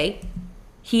one day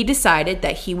he decided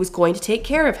that he was going to take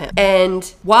care of him. And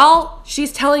while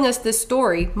she's telling us this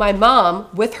story, my mom,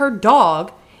 with her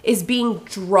dog, is being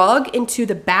dragged into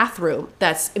the bathroom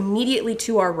that's immediately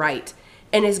to our right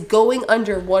and is going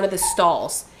under one of the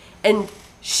stalls. And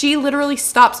she literally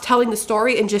stops telling the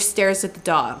story and just stares at the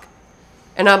dog.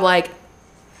 And I'm like,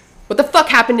 what the fuck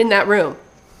happened in that room?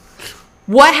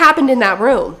 What happened in that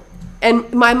room?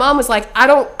 And my mom was like, I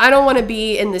don't want to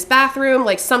be in this bathroom.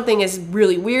 Like, something is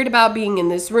really weird about being in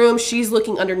this room. She's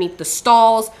looking underneath the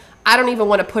stalls. I don't even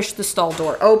want to push the stall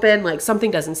door open. Like,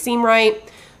 something doesn't seem right.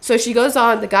 So she goes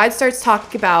on. The guide starts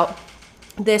talking about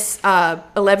this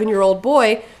 11-year-old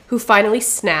boy who finally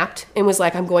snapped and was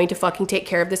like, I'm going to fucking take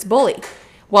care of this bully.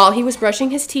 While he was brushing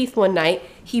his teeth one night,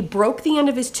 he broke the end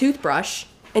of his toothbrush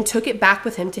and took it back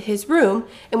with him to his room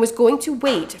and was going to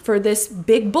wait for this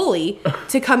big bully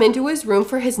to come into his room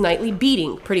for his nightly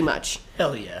beating, pretty much.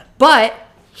 Hell yeah. But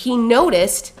he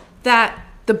noticed that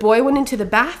the boy went into the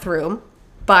bathroom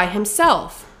by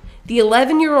himself. The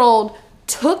 11-year-old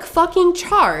took fucking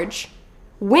charge,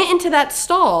 went into that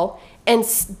stall, and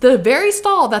the very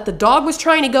stall that the dog was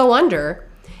trying to go under,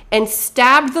 and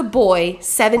stabbed the boy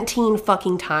 17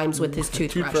 fucking times with his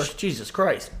toothbrush. Jesus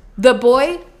Christ. The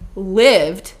boy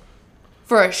lived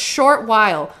for a short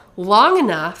while, long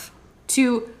enough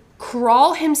to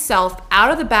crawl himself out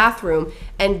of the bathroom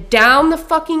and down the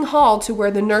fucking hall to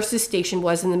where the nurse's station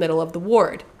was in the middle of the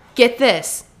ward. Get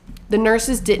this, the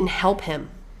nurses didn't help him.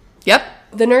 Yep,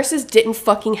 the nurses didn't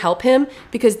fucking help him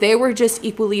because they were just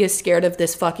equally as scared of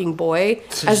this fucking boy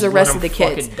as the rest of the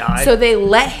kids. So they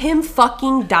let him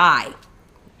fucking die.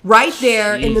 Right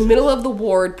there in the middle of the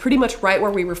ward, pretty much right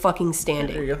where we were fucking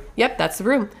standing. There you go. Yep, that's the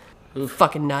room. Oof.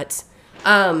 Fucking nuts.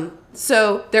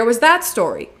 So there was that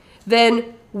story.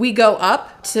 Then we go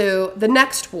up to the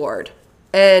next ward,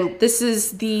 and this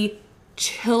is the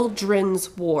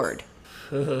children's ward.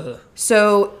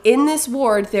 So in this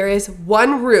ward, there is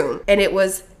one room, and it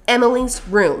was Emily's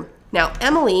room. Now,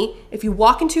 Emily, if you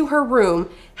walk into her room,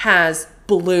 has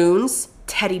balloons,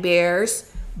 teddy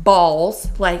bears, balls,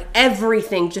 like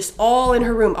everything, just all in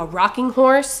her room, a rocking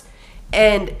horse,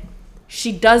 and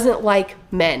she doesn't like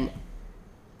men.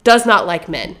 Does not like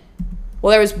men.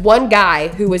 Well, there was one guy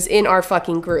who was in our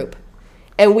fucking group,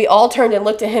 and we all turned and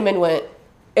looked at him and went,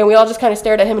 and we all just kind of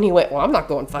stared at him, and he went, well, I'm not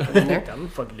going fucking in there. I'm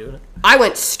fucking doing it. I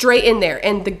went straight in there,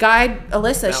 and the guide,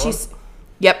 Alyssa, she's,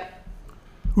 yep.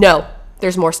 No,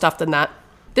 there's more stuff than that.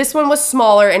 This one was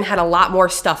smaller and had a lot more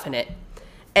stuff in it.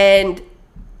 And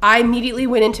I immediately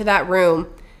went into that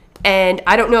room, and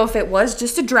I don't know if it was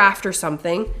just a draft or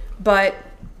something, but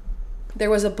there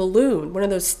was a balloon, one of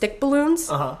those stick balloons,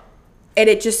 and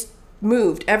it just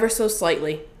moved ever so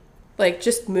slightly. Like,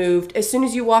 just moved. As soon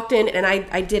as you walked in, and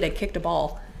I kicked a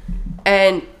ball.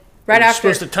 And right after... Are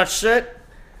you supposed to touch shit?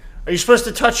 Are you supposed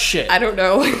to touch shit? I don't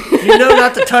know. You know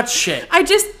not to touch shit. I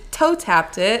just toe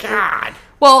tapped it. God.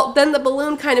 Well, then the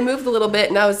balloon kind of moved a little bit,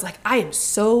 and I was like, I am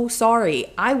so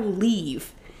sorry. I will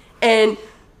leave. And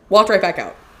walked right back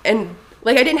out. And,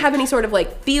 like, I didn't have any sort of,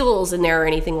 like, feels in there or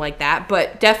anything like that,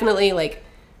 but definitely, like,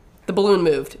 the balloon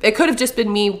moved. It could have just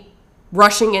been me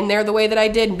rushing in there the way that I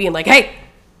did and being like, hey,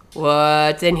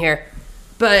 what's in here?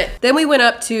 But then we went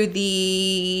up to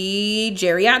the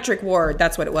geriatric ward.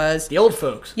 That's what it was. The old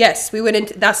folks. Yes, we went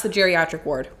into, that's the geriatric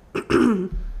ward.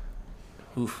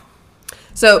 Oof.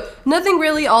 So nothing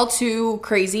really all too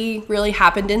crazy really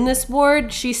happened in this ward.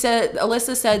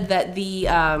 Alyssa said that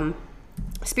the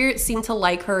spirits seem to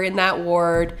like her in that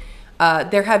ward.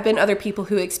 There have been other people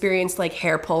who experienced like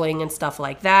hair pulling and stuff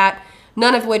like that.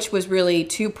 None of which was really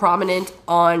too prominent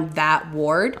on that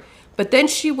ward. But then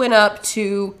she went up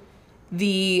to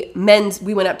the men's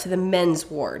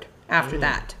ward after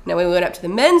that. Now, when we went up to the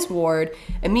men's ward,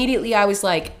 immediately I was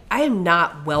like, I am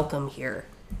not welcome here.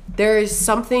 There is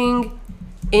something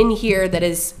in here that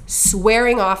is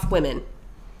swearing off women.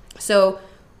 So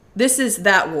this is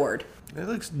that ward. It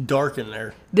looks dark in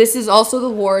there. This is also the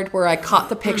ward where I caught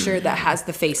the picture that has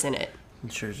the face in it. I'm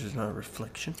sure it's not a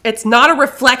reflection. It's not a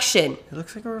reflection. It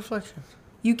looks like a reflection.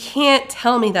 You can't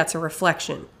tell me that's a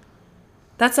reflection.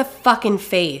 That's a fucking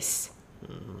face.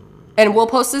 And we'll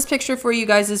post this picture for you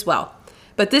guys as well.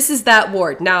 But this is that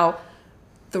ward. Now,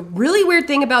 the really weird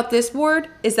thing about this ward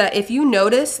is that if you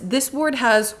notice, this ward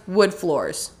has wood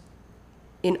floors.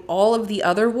 In all of the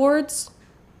other wards,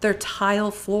 they're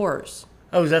tile floors.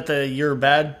 Oh, is that the you're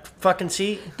bad fucking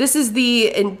seat? This was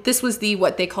the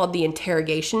what they called the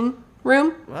interrogation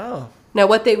room. Wow. Now,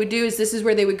 what they would do is this is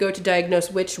where they would go to diagnose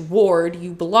which ward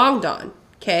you belonged on,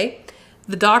 okay?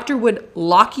 The doctor would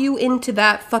lock you into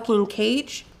that fucking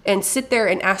cage and sit there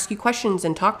and ask you questions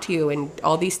and talk to you and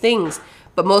all these things.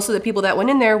 but most of the people that went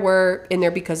in there were in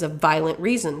there because of violent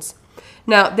reasons.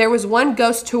 Now, there was one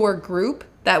ghost tour group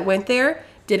that went there,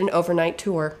 did an overnight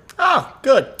tour. Oh,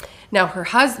 good. Now,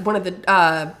 one of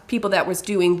the people that was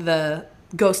doing the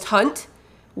ghost hunt,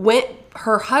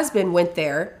 her husband went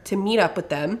there to meet up with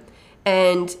them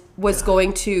and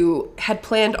had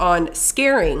planned on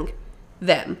scaring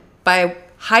them by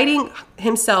hiding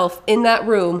himself in that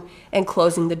room and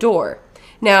closing the door.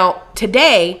 Now,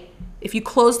 today, if you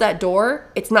close that door,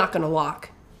 it's not going to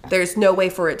lock. There's no way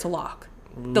for it to lock.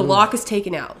 The lock is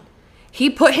taken out. He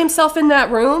put himself in that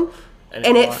room,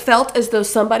 and it felt as though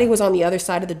somebody was on the other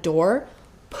side of the door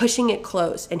pushing it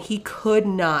closed, and he could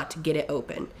not get it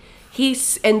open.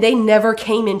 And they never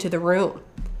came into the room.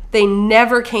 They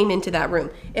never came into that room.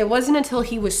 It wasn't until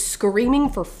he was screaming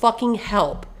for fucking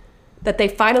help that they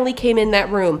finally came in that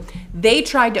room. They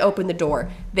tried to open the door.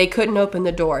 They couldn't open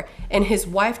the door. And his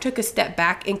wife took a step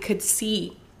back and could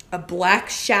see a black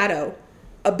shadow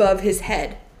above his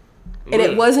head. And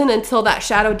it wasn't until that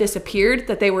shadow disappeared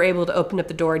that they were able to open up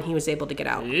the door and he was able to get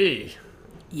out.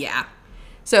 Yeah.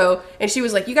 So, and she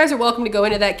was like, you guys are welcome to go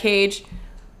into that cage.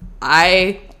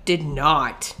 I did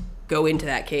not go into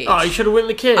that cage. Oh, you should have went in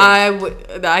the cage.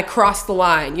 I crossed the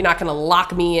line. You're not going to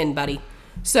lock me in, buddy.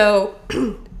 So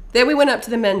then we went up to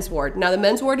the men's ward. Now, the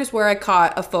men's ward is where I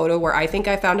caught a photo where I think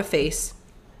I found a face.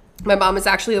 My mom is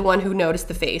actually the one who noticed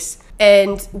the face.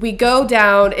 And we go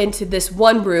down into this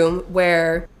one room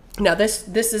where... Now, this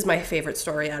is my favorite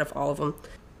story out of all of them.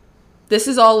 This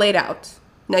is all laid out.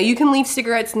 Now, you can leave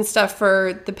cigarettes and stuff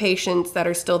for the patients that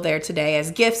are still there today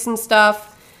as gifts and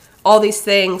stuff, all these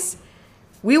things.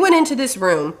 We went into this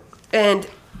room, and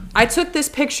I took this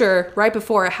picture right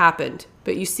before it happened.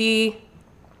 But you see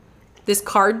these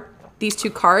two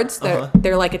cards,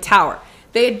 they're like a tower.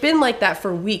 They had been like that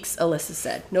for weeks, Alyssa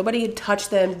said. Nobody had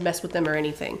touched them, messed with them, or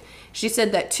anything. She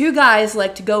said that two guys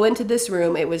like to go into this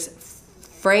room. It was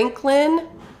Franklin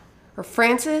or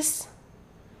Francis,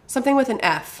 something with an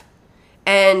F,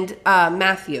 and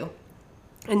Matthew.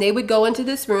 And they would go into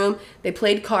this room. They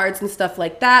played cards and stuff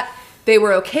like that. They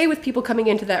were okay with people coming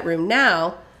into that room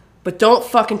now, but don't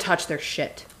fucking touch their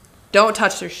shit. Don't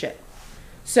touch their shit.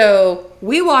 So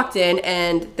we walked in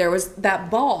and there was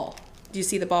that ball. Do you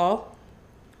see the ball?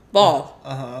 Ball.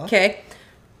 Okay.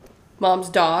 Mom's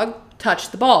dog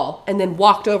touched the ball and then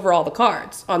walked over all the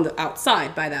cards on the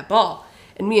outside by that ball.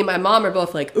 And me and my mom are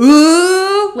both like,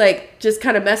 ooh, like just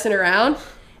kind of messing around.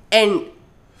 And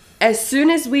as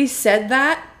soon as we said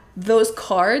that, those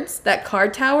cards, that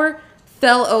card tower,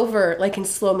 fell over like in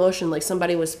slow motion, like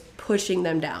somebody was pushing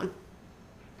them down.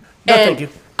 No, and thank you.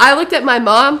 I looked at my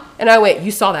mom and I went, you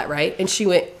saw that, right? And she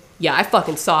went, yeah, I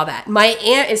fucking saw that. My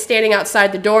aunt is standing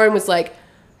outside the door and was like,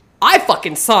 I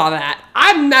fucking saw that.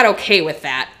 I'm not okay with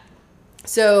that.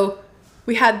 So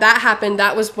we had that happen.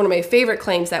 That was one of my favorite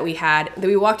claims that we had. Then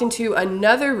we walked into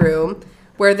another room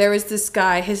where there was this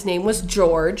guy. His name was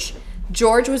George.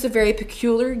 George was a very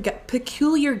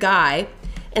peculiar guy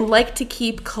and liked to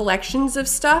keep collections of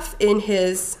stuff in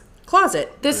his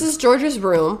closet. This is George's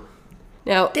room.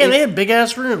 Now, damn, they had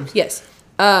big-ass rooms. Yes.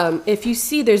 If you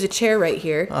see, there's a chair right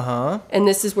here. And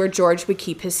this is where George would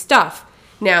keep his stuff.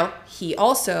 Now, he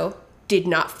also did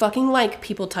not fucking like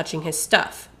people touching his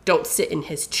stuff. Don't sit in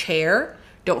his chair.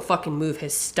 Don't fucking move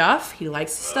his stuff. He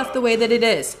likes his stuff the way that it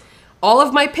is. All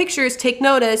of my pictures, take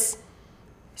notice,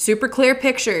 super clear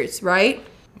pictures, right?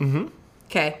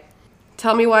 Okay.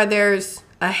 Tell me why there's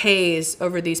a haze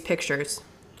over these pictures.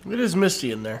 It is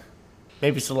misty in there.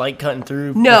 Maybe it's the light cutting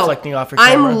through, no, reflecting off your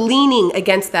camera. I'm leaning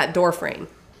against that door frame.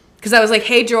 Because I was like,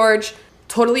 hey, George,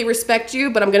 totally respect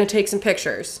you, but I'm going to take some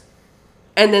pictures.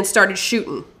 And then started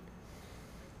shooting.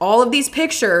 All of these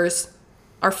pictures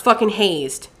are fucking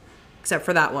hazed. Except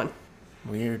for that one.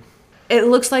 Weird. It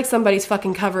looks like somebody's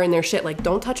fucking covering their shit. Like,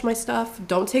 don't touch my stuff.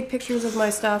 Don't take pictures of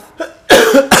my stuff.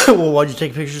 Well, why'd you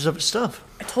take pictures of his stuff?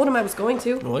 I told him I was going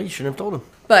to. Well, you shouldn't have told him.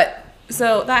 But,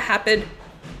 so that happened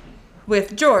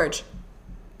with George.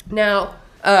 Now,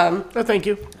 oh, thank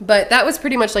you. But that was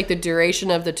pretty much like the duration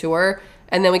of the tour.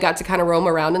 And then we got to kind of roam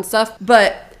around and stuff.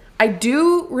 But I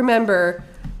do remember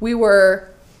we were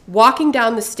walking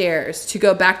down the stairs to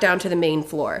go back down to the main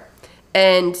floor.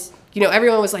 And, you know,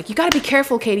 everyone was like, you got to be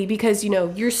careful, Katie, because, you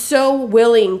know, you're so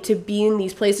willing to be in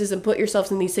these places and put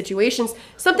yourselves in these situations.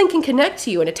 Something can connect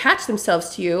to you and attach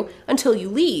themselves to you until you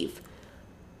leave.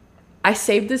 I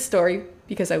saved this story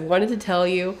because I wanted to tell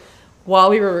you while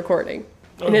we were recording.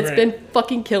 And it's been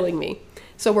fucking killing me.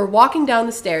 So we're walking down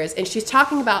the stairs and she's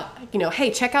talking about, you know, hey,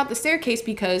 check out the staircase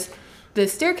because the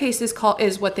staircase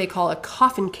is what they call a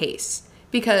coffin case.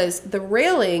 Because the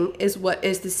railing is what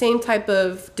is the same type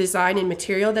of design and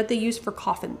material that they use for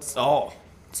coffins. Oh.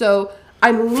 So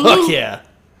I'm leaning. Fuck yeah.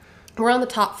 We're on the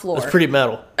top floor. That's pretty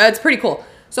metal. It's pretty cool.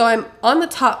 So I'm on the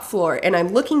top floor and I'm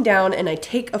looking down and I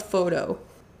take a photo.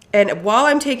 And while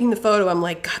I'm taking the photo, I'm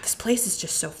like, God, this place is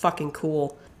just so fucking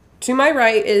cool. To my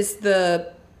right is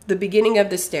the beginning of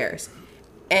the stairs.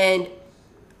 And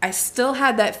I still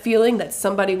had that feeling that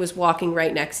somebody was walking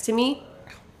right next to me.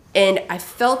 And I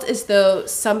felt as though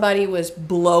somebody was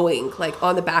blowing, like,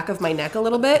 on the back of my neck a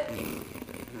little bit.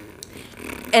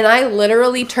 And I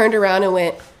literally turned around and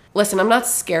went, listen, I'm not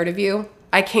scared of you.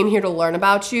 I came here to learn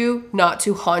about you, not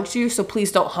to haunt you, so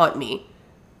please don't haunt me.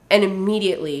 And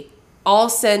immediately, all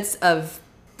sense of,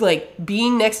 like,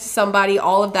 being next to somebody,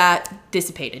 all of that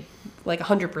dissipated, like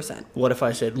 100%. What if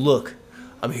I said, look,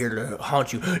 I'm here to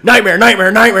haunt you. Nightmare,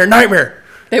 nightmare, nightmare, nightmare.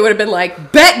 They would have been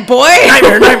like, bet, boy!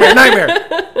 Nightmare, nightmare,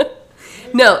 nightmare.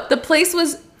 No, the place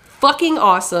was fucking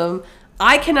awesome.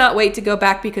 I cannot wait to go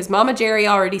back because Mama Jerry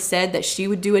already said that she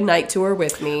would do a night tour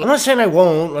with me. I'm not saying I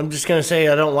won't. I'm just going to say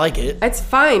I don't like it. It's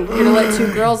fine. You're going to let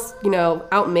two girls,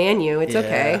 outman you. It's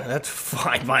okay. That's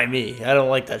fine by me. I don't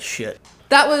like that shit.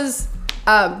 That was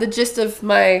the gist of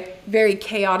my very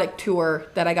chaotic tour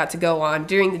that I got to go on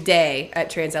during the day at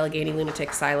Tran Allegheny Lunatic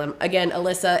Asylum. Again,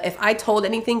 Alyssa, if I told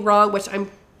anything wrong, which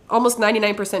I'm almost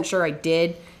 99% sure I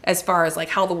did, as far as like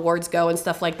how the wards go and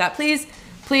stuff like that, please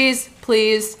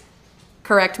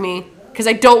correct me, because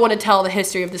I don't want to tell the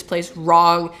history of this place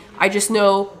wrong. I just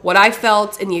know what I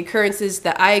felt and the occurrences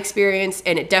that I experienced,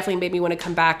 and it definitely made me want to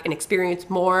come back and experience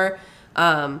more.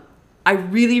 I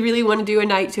really, really want to do a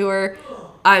night tour.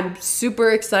 I'm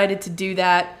super excited to do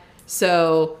that.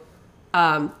 So,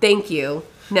 thank you.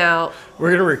 Now, we're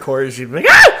going to record as you'd be like,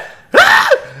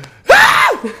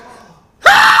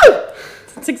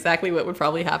 That's exactly what would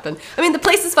probably happen. I mean, the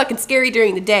place is fucking scary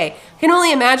during the day. I can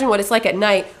only imagine what it's like at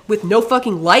night with no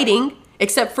fucking lighting,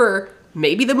 except for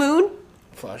maybe the moon.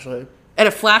 Flashlight. And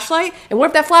a flashlight? And what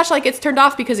if that flashlight gets turned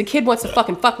off because a kid wants to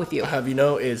fucking fuck with you? Have you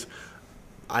know is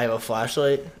I have a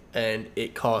flashlight and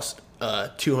it cost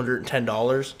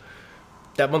 $210.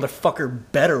 That motherfucker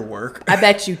better work. I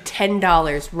bet you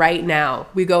 $10 right now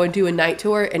we go and do a night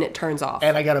tour and it turns off.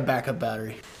 And I got a backup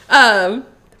battery.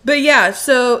 But yeah,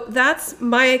 so that's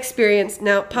my experience.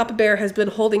 Now, Papa Bear has been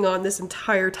holding on this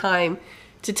entire time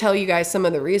to tell you guys some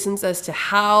of the reasons as to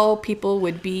how people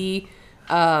would be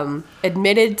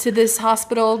admitted to this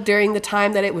hospital during the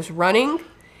time that it was running.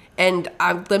 And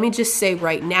let me just say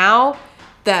right now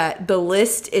that the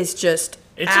list is just...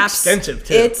 It's extensive,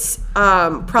 too. It's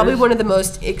probably one of the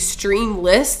most extreme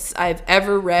lists I've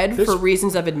ever read for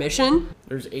reasons of admission.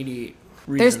 There's 88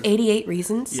 reasons. There's 88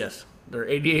 reasons? Yes. There are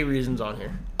 88 reasons on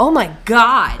here. Oh my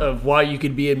God. Of why you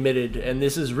could be admitted. And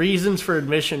this is reasons for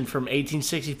admission from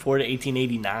 1864 to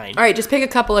 1889. All right, just pick a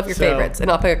couple of your favorites,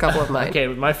 and I'll pick a couple of mine. Okay,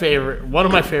 one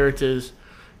of my favorites is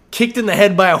kicked in the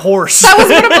head by a horse. That was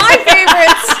one of my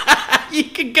favorites. You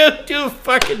could go to a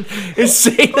fucking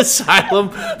insane asylum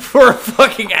for a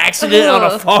fucking accident on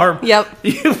a farm. Yep.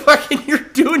 You're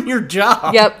doing your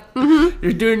job. Yep. Mm-hmm.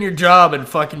 You're doing your job, and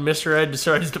fucking Mr. Ed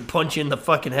decides to punch you in the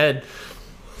fucking head.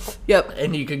 Yep.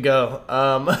 And you could go.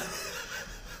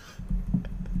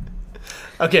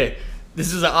 Okay,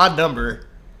 this is an odd number.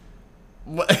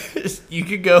 You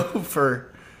could go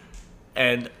for,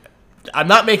 and I'm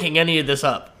not making any of this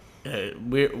up.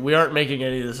 We aren't making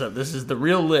any of this up. This is the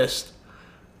real list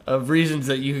of reasons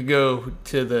that you could go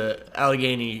to the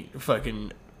Allegheny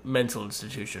fucking mental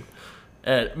institution.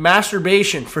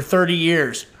 Masturbation for 30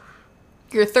 years.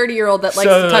 You're a 30-year-old that likes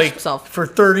to touch himself. For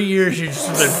 30 years, you've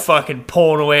just been fucking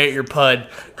pulling away at your pud,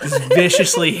 just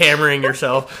viciously hammering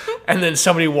yourself, and then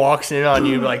somebody walks in on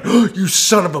you like, oh, you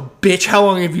son of a bitch, how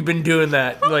long have you been doing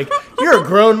that? Like, you're a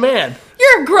grown man.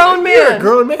 You're a grown man. You're a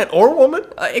grown man. Or woman.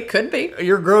 It could be.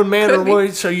 You're a grown man or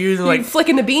woman, so you're like...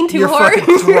 flicking the bean too hard. You're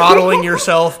fucking throttling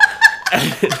yourself.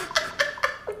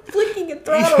 Flicking and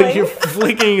throttling. You're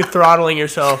flicking and throttling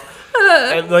yourself.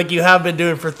 And like you have been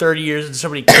doing for 30 years, and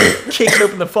somebody kicks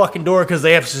open the fucking door because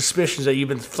they have suspicions that you've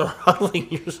been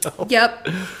throttling yourself. Yep.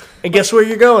 And guess where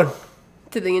you're going?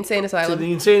 To the insane asylum. To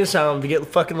the insane asylum to get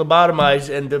fucking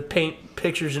lobotomized and to paint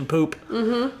pictures and poop.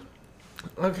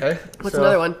 Mm-hmm. Okay. What's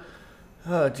another one?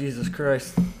 Oh, Jesus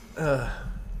Christ.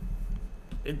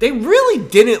 They really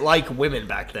didn't like women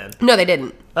back then. No, they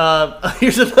didn't.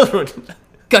 Here's another one.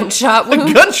 Gunshot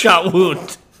wound. A gunshot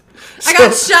wound. I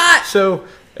got shot. So...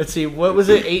 Let's see, what was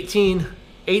it,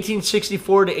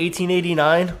 1864 to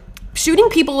 1889? Shooting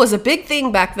people was a big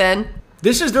thing back then.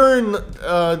 This is during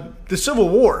the Civil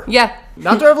War. Yeah.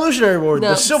 Not the Revolutionary War, no,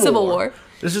 the Civil War.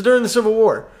 This is during the Civil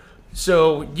War.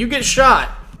 So you get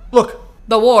shot. Look.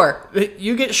 The war.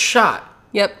 You get shot.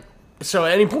 Yep. So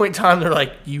at any point in time, they're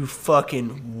like, you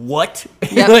fucking what?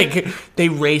 Yep. Like, they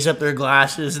raise up their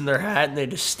glasses and their hat, and they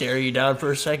just stare you down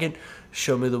for a second.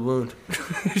 Show me the wound.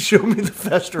 Show me the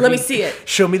festering. Let me see it.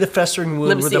 Show me the festering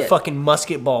wound where the it. fucking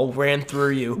musket ball ran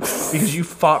through you because you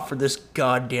fought for this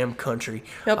goddamn country.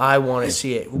 Yep. I want to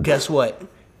see it. Well, guess what?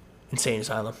 Insane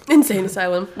asylum. Insane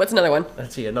asylum. What's another one?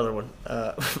 Let's see, another one.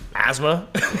 Asthma.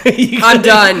 I'm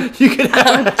done. You could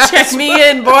have Check me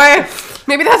in, boy.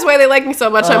 Maybe that's why they like me so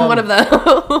much. I'm one of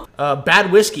them.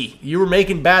 bad whiskey. You were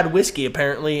making bad whiskey,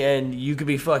 apparently, and you could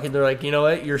be fucking, they're like, you know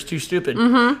what? You're too stupid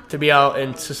to be out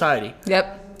in society.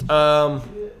 Yep. One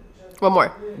One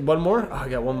more. more? Oh, I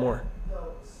got one more.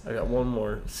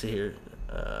 Let's see here.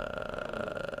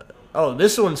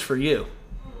 This one's for you.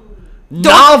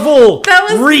 Novel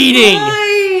reading.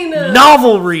 Mine.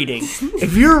 Novel reading.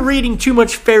 If you're reading too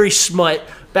much fairy smut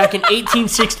back in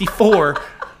 1864,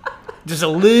 just a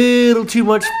little too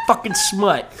much fucking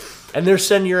smut, and they're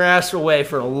sending your ass away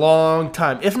for a long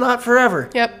time, if not forever.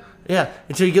 Yep. Yeah,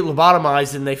 until you get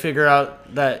lobotomized and they figure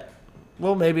out that,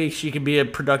 well, maybe she can be a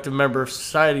productive member of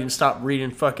society and stop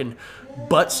reading fucking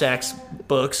butt sex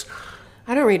books.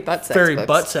 I don't read butt sex Fairy books.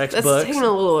 butt sex That's books. taking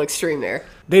a little extreme there.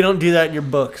 They don't do that in your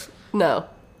books. No.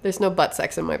 There's no butt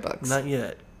sex in my books. Not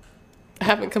yet. I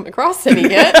haven't come across any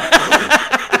yet.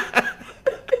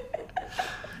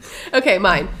 Okay,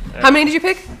 mine. How many did you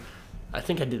pick? I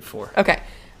think I did 4. Okay.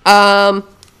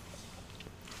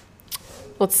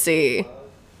 Let's see.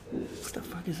 What the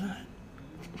fuck is that?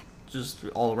 Just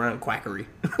all around quackery.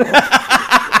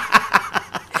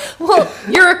 Well,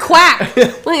 you're a quack.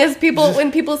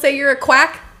 When people say you're a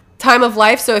quack, time of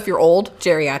life. So if you're old,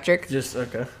 geriatric. Just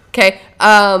okay. Okay.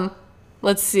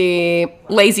 Let's see.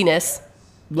 Laziness.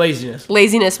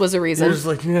 Laziness was a reason. They're just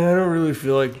like, yeah, I don't really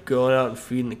feel like going out and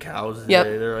feeding the cows today. Yep.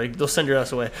 They're like, they'll send your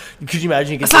ass away. Could you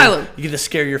imagine? You get to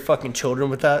scare your fucking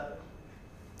children with that.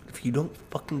 If you don't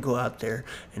fucking go out there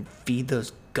and feed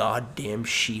those goddamn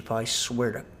sheep, I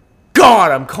swear to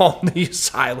God, I'm calling the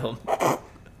asylum.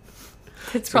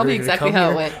 It's probably exactly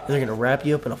how it went. They're gonna wrap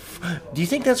you up in a. Do you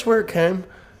think that's where it came?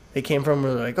 They came from.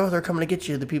 Where they're like, oh, they're coming to get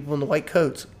you. The people in the white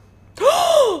coats.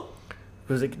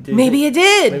 Maybe it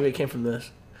did. Maybe it came from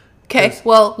this. Okay.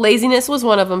 Well, laziness was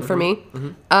one of them for me.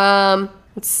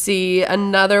 Let's see.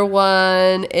 Another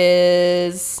one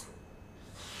is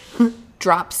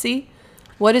dropsy.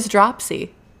 What is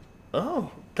dropsy?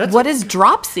 Oh, what is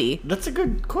dropsy? That's a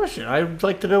good question. I'd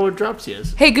like to know what dropsy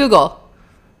is. Hey Google,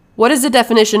 what is the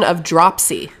definition of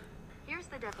dropsy? Here's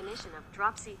the definition of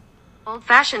dropsy.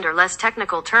 Old-fashioned or less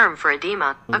technical term for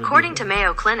edema. According to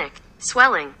Mayo Clinic,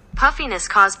 swelling, puffiness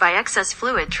caused by excess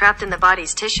fluid trapped in the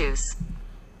body's tissues.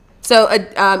 So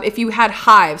if you had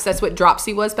hives, that's what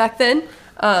dropsy was back then.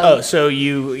 So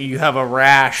you have a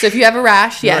rash. So if you have a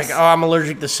rash, You're yes. like, oh, I'm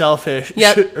allergic to selfish.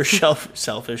 Yep. Or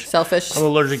selfish. Selfish. I'm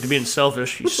allergic to being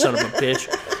selfish, you son of a bitch.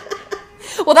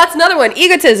 Well, that's another one.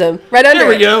 Egotism. Right under There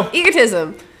we go.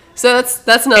 Egotism. So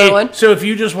that's another one. So if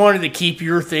you just wanted to keep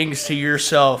your things to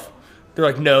yourself, they're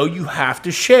like, no, you have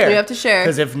to share. You have to share.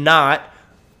 Because if not,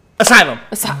 asylum.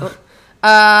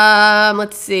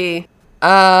 Let's see.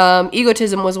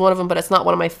 Egotism was one of them, but it's not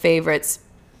one of my favorites.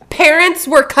 Parents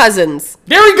were cousins.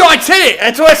 There we go. I said it.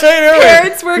 That's what I said earlier.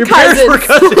 Parents were your cousins. Parents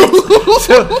were cousins.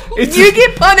 So You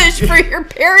get punished for your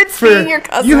parents being your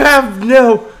cousins. You have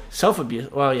no self-abuse.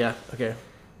 Well, yeah. Okay.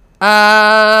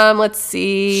 Let's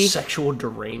see. Sexual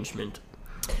derangement.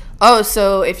 Oh,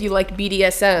 so if you liked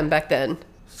BDSM back then.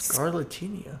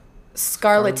 Scarlatina.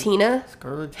 Scarlatina?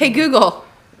 Scarlatina. Hey, Google.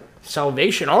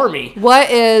 Salvation Army. What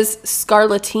is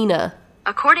scarlatina?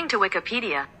 According to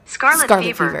Wikipedia, scarlet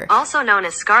fever, also known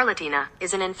as scarlatina,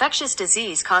 is an infectious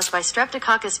disease caused by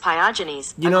Streptococcus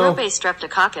pyogenes, a group A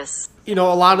streptococcus. You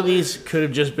know, a lot of these could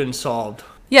have just been solved.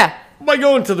 Yeah. By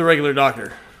going to the regular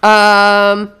doctor.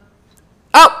 Fell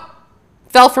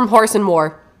from horse in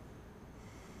war.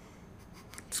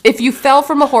 If you fell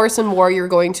from a horse in war, you're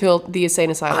going to the insane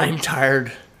asylum. I'm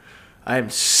tired. I am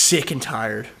sick and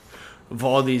tired of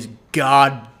all these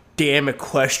goddamn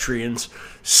equestrians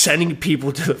sending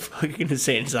people to the fucking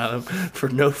insane asylum for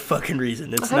no fucking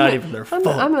reason. It's not even their fault.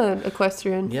 I'm an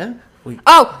equestrian. Yeah?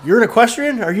 You're an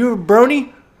equestrian? Are you a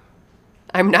brony?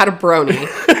 I'm not a brony.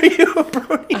 Are you a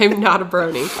brony? I'm not a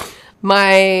brony.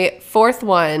 My fourth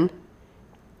one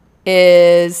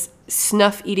is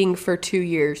snuff eating for 2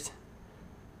 years.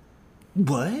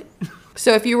 What?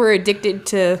 So if you were addicted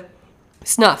to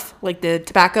snuff, like the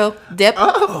tobacco dip,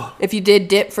 if you did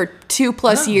dip for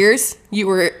 2+ years, you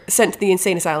were sent to the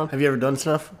insane asylum. Have you ever done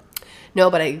snuff?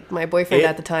 No, but my boyfriend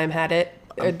at the time had it,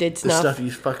 or did snuff. The stuff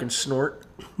you fucking snort?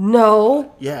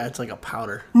 No. Yeah, it's like a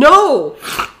powder. No!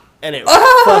 And it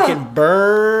fucking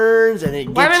burns, and it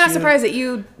gets Why am I not surprised that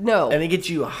you know? And it gets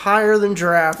you higher than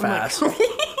giraffe ass.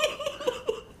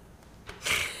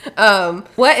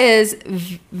 What is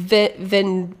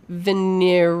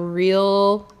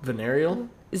venereal? Venereal?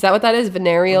 Is that what that is?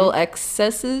 Venereal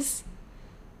excesses?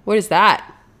 What is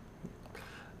that?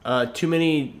 Too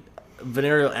many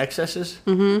venereal excesses?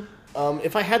 Mm-hmm.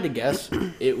 If I had to guess,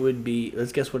 it would be...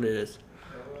 Let's guess what it is.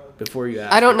 Before you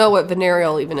ask. I don't know what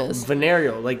venereal even is.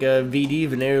 Venereal, like a VD,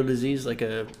 venereal disease, like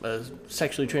a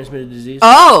sexually transmitted disease.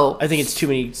 Oh! I think it's too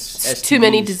many STDs. Too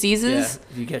many diseases?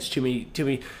 Yeah, if you catch too many.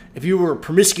 If you were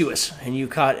promiscuous and you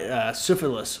caught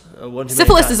syphilis,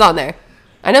 syphilis is on there.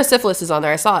 I know syphilis is on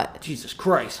there. I saw it. Jesus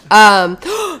Christ.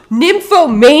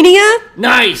 Nymphomania?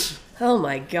 Nice! Oh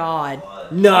my god.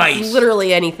 Nice!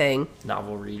 Literally anything.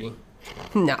 Novel reading.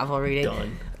 Novel reading.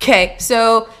 Done. Okay,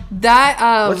 so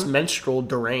that What's menstrual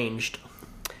deranged?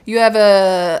 you have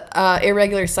a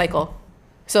irregular cycle.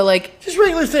 So like Just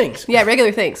regular things. yeah,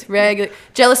 regular things.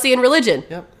 Jealousy and religion.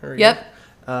 Yep. Yep.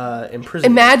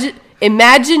 Imprisonment.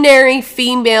 Imaginary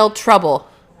female trouble.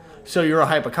 So you're a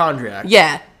hypochondriac.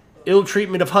 Yeah. Ill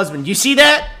treatment of husband. You see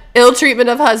that? Ill treatment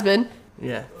of husband.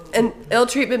 Yeah. And ill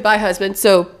treatment by husband.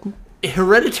 So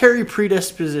Hereditary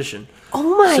predisposition.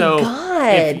 oh my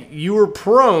god. If you were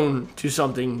prone to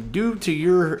something due to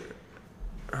your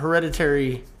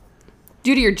hereditary,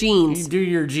 Due to your genes. due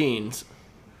to your genes,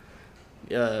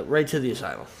 right to the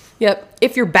asylum. Yep.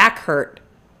 If your back hurt.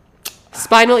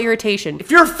 Spinal irritation. If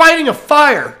you're fighting a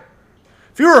fire,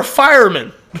 if you're a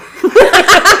fireman,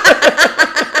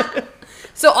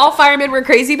 So all firemen were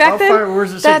crazy back then? where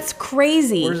does it say- That's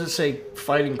crazy. where does it say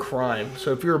fighting crime?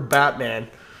 So if you're a Batman,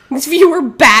 If you were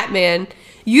Batman.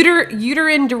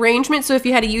 Uterine derangement, so if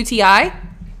you had a UTI?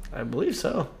 I believe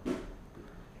so.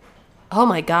 Oh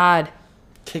my god.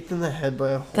 Kicked in the head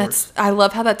by a horse. I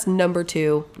love how that's number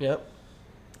 2. Yep.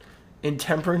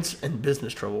 Intemperance and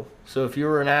business trouble. So if you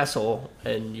were an asshole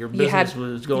and your business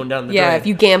was going down the drain. Yeah, if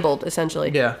you gambled,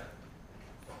 essentially. Yeah.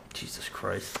 Jesus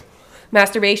Christ.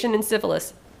 Masturbation and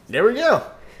syphilis. There we go.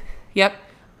 Yep.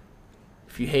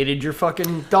 If you hated your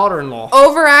fucking daughter-in-law.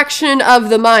 Overaction of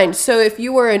the mind. So if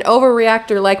you were an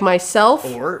overreactor like myself.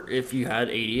 Or if you had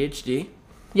ADHD.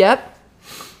 Yep.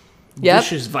 Yep.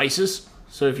 Vicious vices.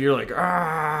 So if you're like,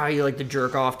 you like to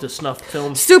jerk off to snuff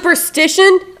films.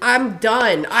 Superstition. I'm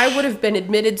done. I would have been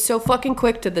admitted so fucking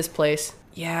quick to this place.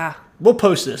 Yeah. We'll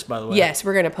post this, by the way. Yes,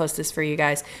 we're going to post this for you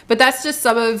guys. But that's just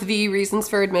some of the reasons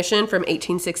for admission from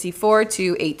 1864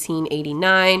 to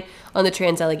 1889 on the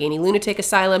Tran Allegheny Lunatic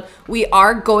Asylum. We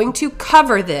are going to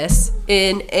cover this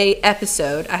in a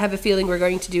episode. I have a feeling we're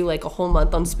going to do like a whole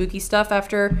month on spooky stuff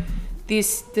after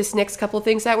this next couple of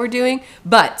things that we're doing.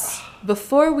 But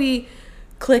before we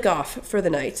click off for the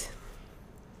night,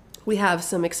 we have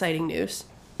some exciting news.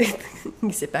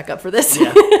 You sit back up for this.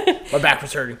 Yeah. My back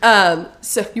was hurting.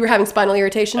 So you were having spinal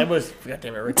irritation? I was,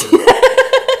 goddamn it, right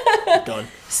there. Done.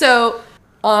 So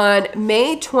on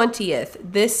May 20th,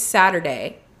 this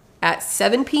Saturday at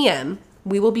 7 p.m.,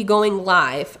 we will be going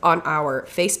live on our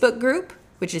Facebook group,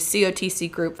 which is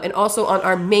COTC group, and also on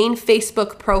our main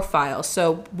Facebook profile.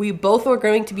 So we both are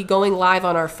going to be going live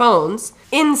on our phones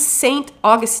in St.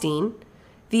 Augustine,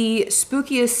 the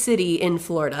spookiest city in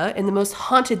Florida and the most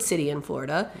haunted city in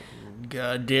Florida.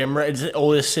 Goddamn right. It's the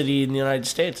oldest city in the United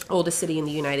States. Oldest city in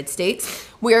the United States.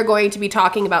 We are going to be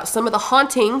talking about some of the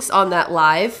hauntings on that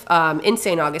live in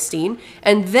St. Augustine.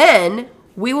 And then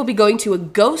we will be going to a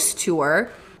ghost tour.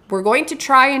 We're going to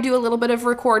try and do a little bit of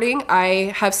recording.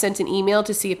 I have sent an email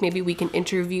to see if maybe we can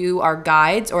interview our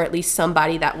guides or at least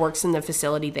somebody that works in the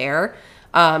facility there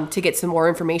to get some more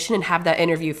information and have that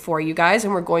interview for you guys.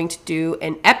 And we're going to do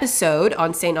an episode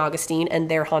on St. Augustine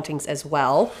and their hauntings as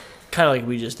well. Kind of like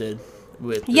we just did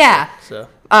with this Yeah. one,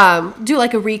 so. Do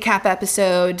like a recap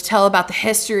episode, tell about the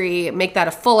history, make that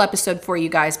a full episode for you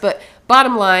guys. But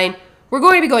bottom line, we're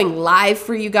going to be going live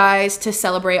for you guys to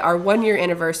celebrate our 1-year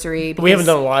anniversary. We haven't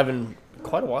done a live in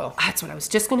quite a while. That's what I was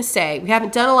just going to say. We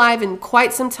haven't done a live in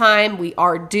quite some time. We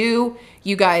are due.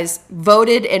 You guys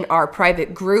voted in our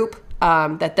private group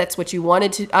that's what you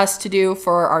wanted us to do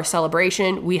for our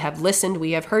celebration. We have listened,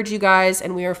 we have heard you guys,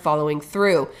 and we are following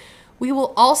through. We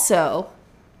will also...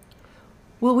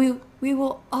 we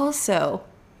will also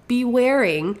be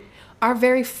wearing our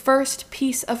very first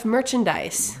piece of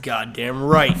merchandise Goddamn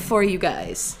right. for you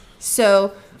guys.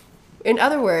 So, in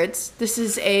other words, this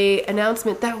is a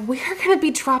announcement that we're going to be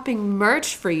dropping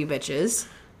merch for you bitches.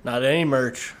 Not any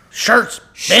merch. Shirts.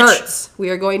 Bitch. Shirts. We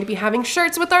are going to be having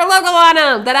shirts with our logo on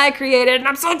them that I created, and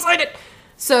I'm so excited.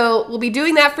 So we'll be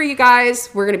doing that for you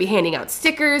guys. We're going to be handing out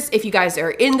stickers. If you guys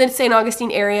are in the St. Augustine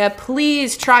area,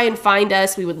 please try and find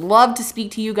us. We would love to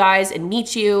speak to you guys and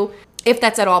meet you if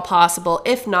that's at all possible.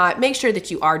 If not, make sure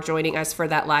that you are joining us for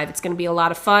that live. It's going to be a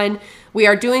lot of fun. We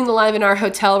are doing the live in our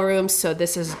hotel room, so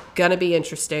this is going to be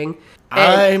interesting.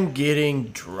 I'm getting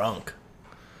drunk.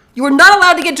 You were not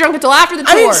allowed to get drunk until after the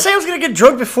tour. I didn't say I was going to get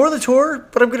drunk before the tour,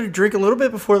 but I'm going to drink a little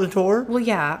bit before the tour. Well,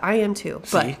 yeah, I am too.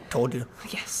 See, told you.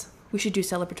 Yes, we should do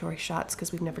celebratory shots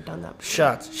because we've never done that before.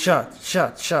 Shots, shots,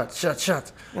 shots, shots, shots,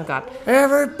 shots. Oh, God.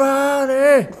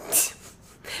 Everybody.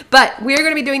 But we're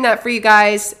going to be doing that for you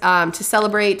guys to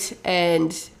celebrate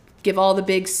and give all the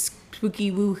big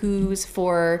spooky woohoos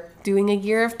for doing a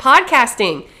year of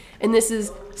podcasting. And this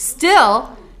is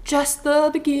still just the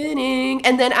beginning.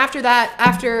 And then after that,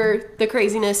 after the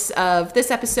craziness of this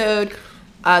episode,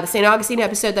 the St. Augustine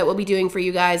episode that we'll be doing for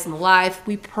you guys in the live,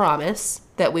 we promise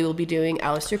that we will be doing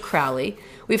Aleister Crowley.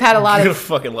 We've had a lot You of...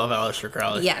 fucking love Aleister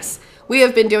Crowley. Yes. We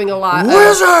have been doing a lot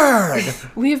Wizard!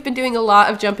 We have been doing a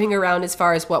lot of jumping around as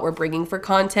far as what we're bringing for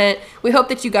content. We hope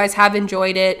that you guys have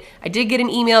enjoyed it. I did get an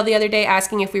email the other day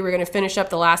asking if we were going to finish up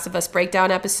the Last of Us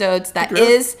breakdown episodes. That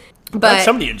is... But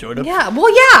somebody enjoyed them. Yeah, well,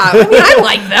 yeah. I mean, I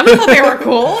liked them. I thought they were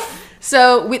cool.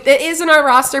 So it is in our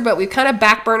roster, but we've kind of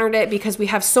backburnered it because we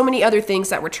have so many other things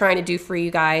that we're trying to do for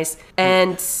you guys.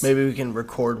 And maybe we can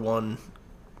record one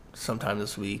sometime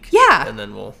this week. Yeah. And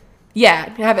then we'll... Yeah,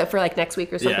 have it for like next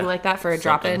week or something like that for a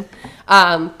drop-in.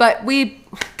 But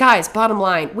guys, bottom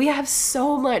line, we have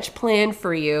so much planned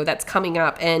for you that's coming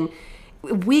up. And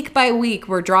week by week,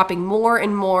 we're dropping more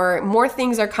and more. More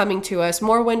things are coming to us.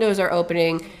 More windows are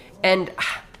opening. And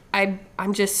I'm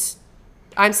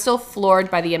still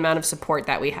floored by the amount of support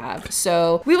that we have.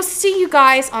 So we will see you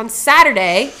guys on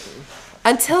Saturday.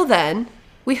 Until then,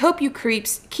 we hope you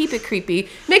creeps keep it creepy.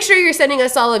 Make sure you're sending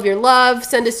us all of your love.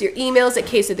 Send us your emails at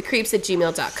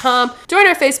caseofthecreeps@gmail.com. Join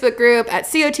our Facebook group at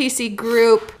COTC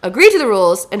group. Agree to the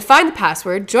rules and find the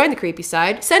password. Join the creepy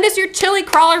side. Send us your chili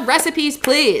crawler recipes,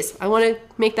 please. I want to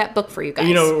make that book for you guys.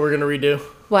 You know what we're going to redo?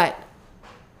 What?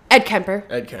 Ed Kemper.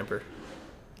 Ed Kemper.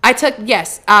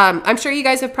 Yes. I'm sure you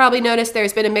guys have probably noticed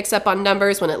there's been a mix-up on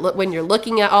numbers when you're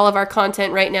looking at all of our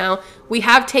content right now. We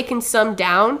have taken some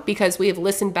down because we have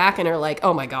listened back and are like,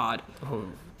 oh my God.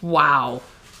 Wow.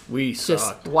 We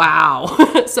sucked. Wow.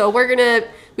 So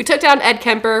we took down Ed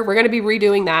Kemper. We're going to be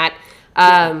redoing that.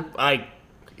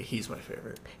 He's my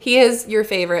favorite. He is your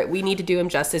favorite. We need to do him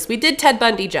justice. We did Ted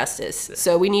Bundy justice,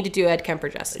 so we need to do Ed Kemper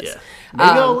justice. Yeah.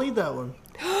 Maybe I'll lead that one.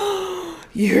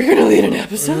 You're going to lead an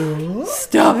episode?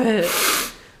 Stop it.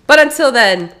 But until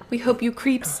then, we hope you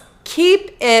creeps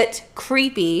keep it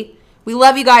creepy. We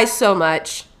love you guys so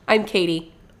much. I'm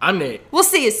Katie. I'm Nate. We'll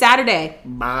see you Saturday.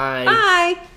 Bye. Bye.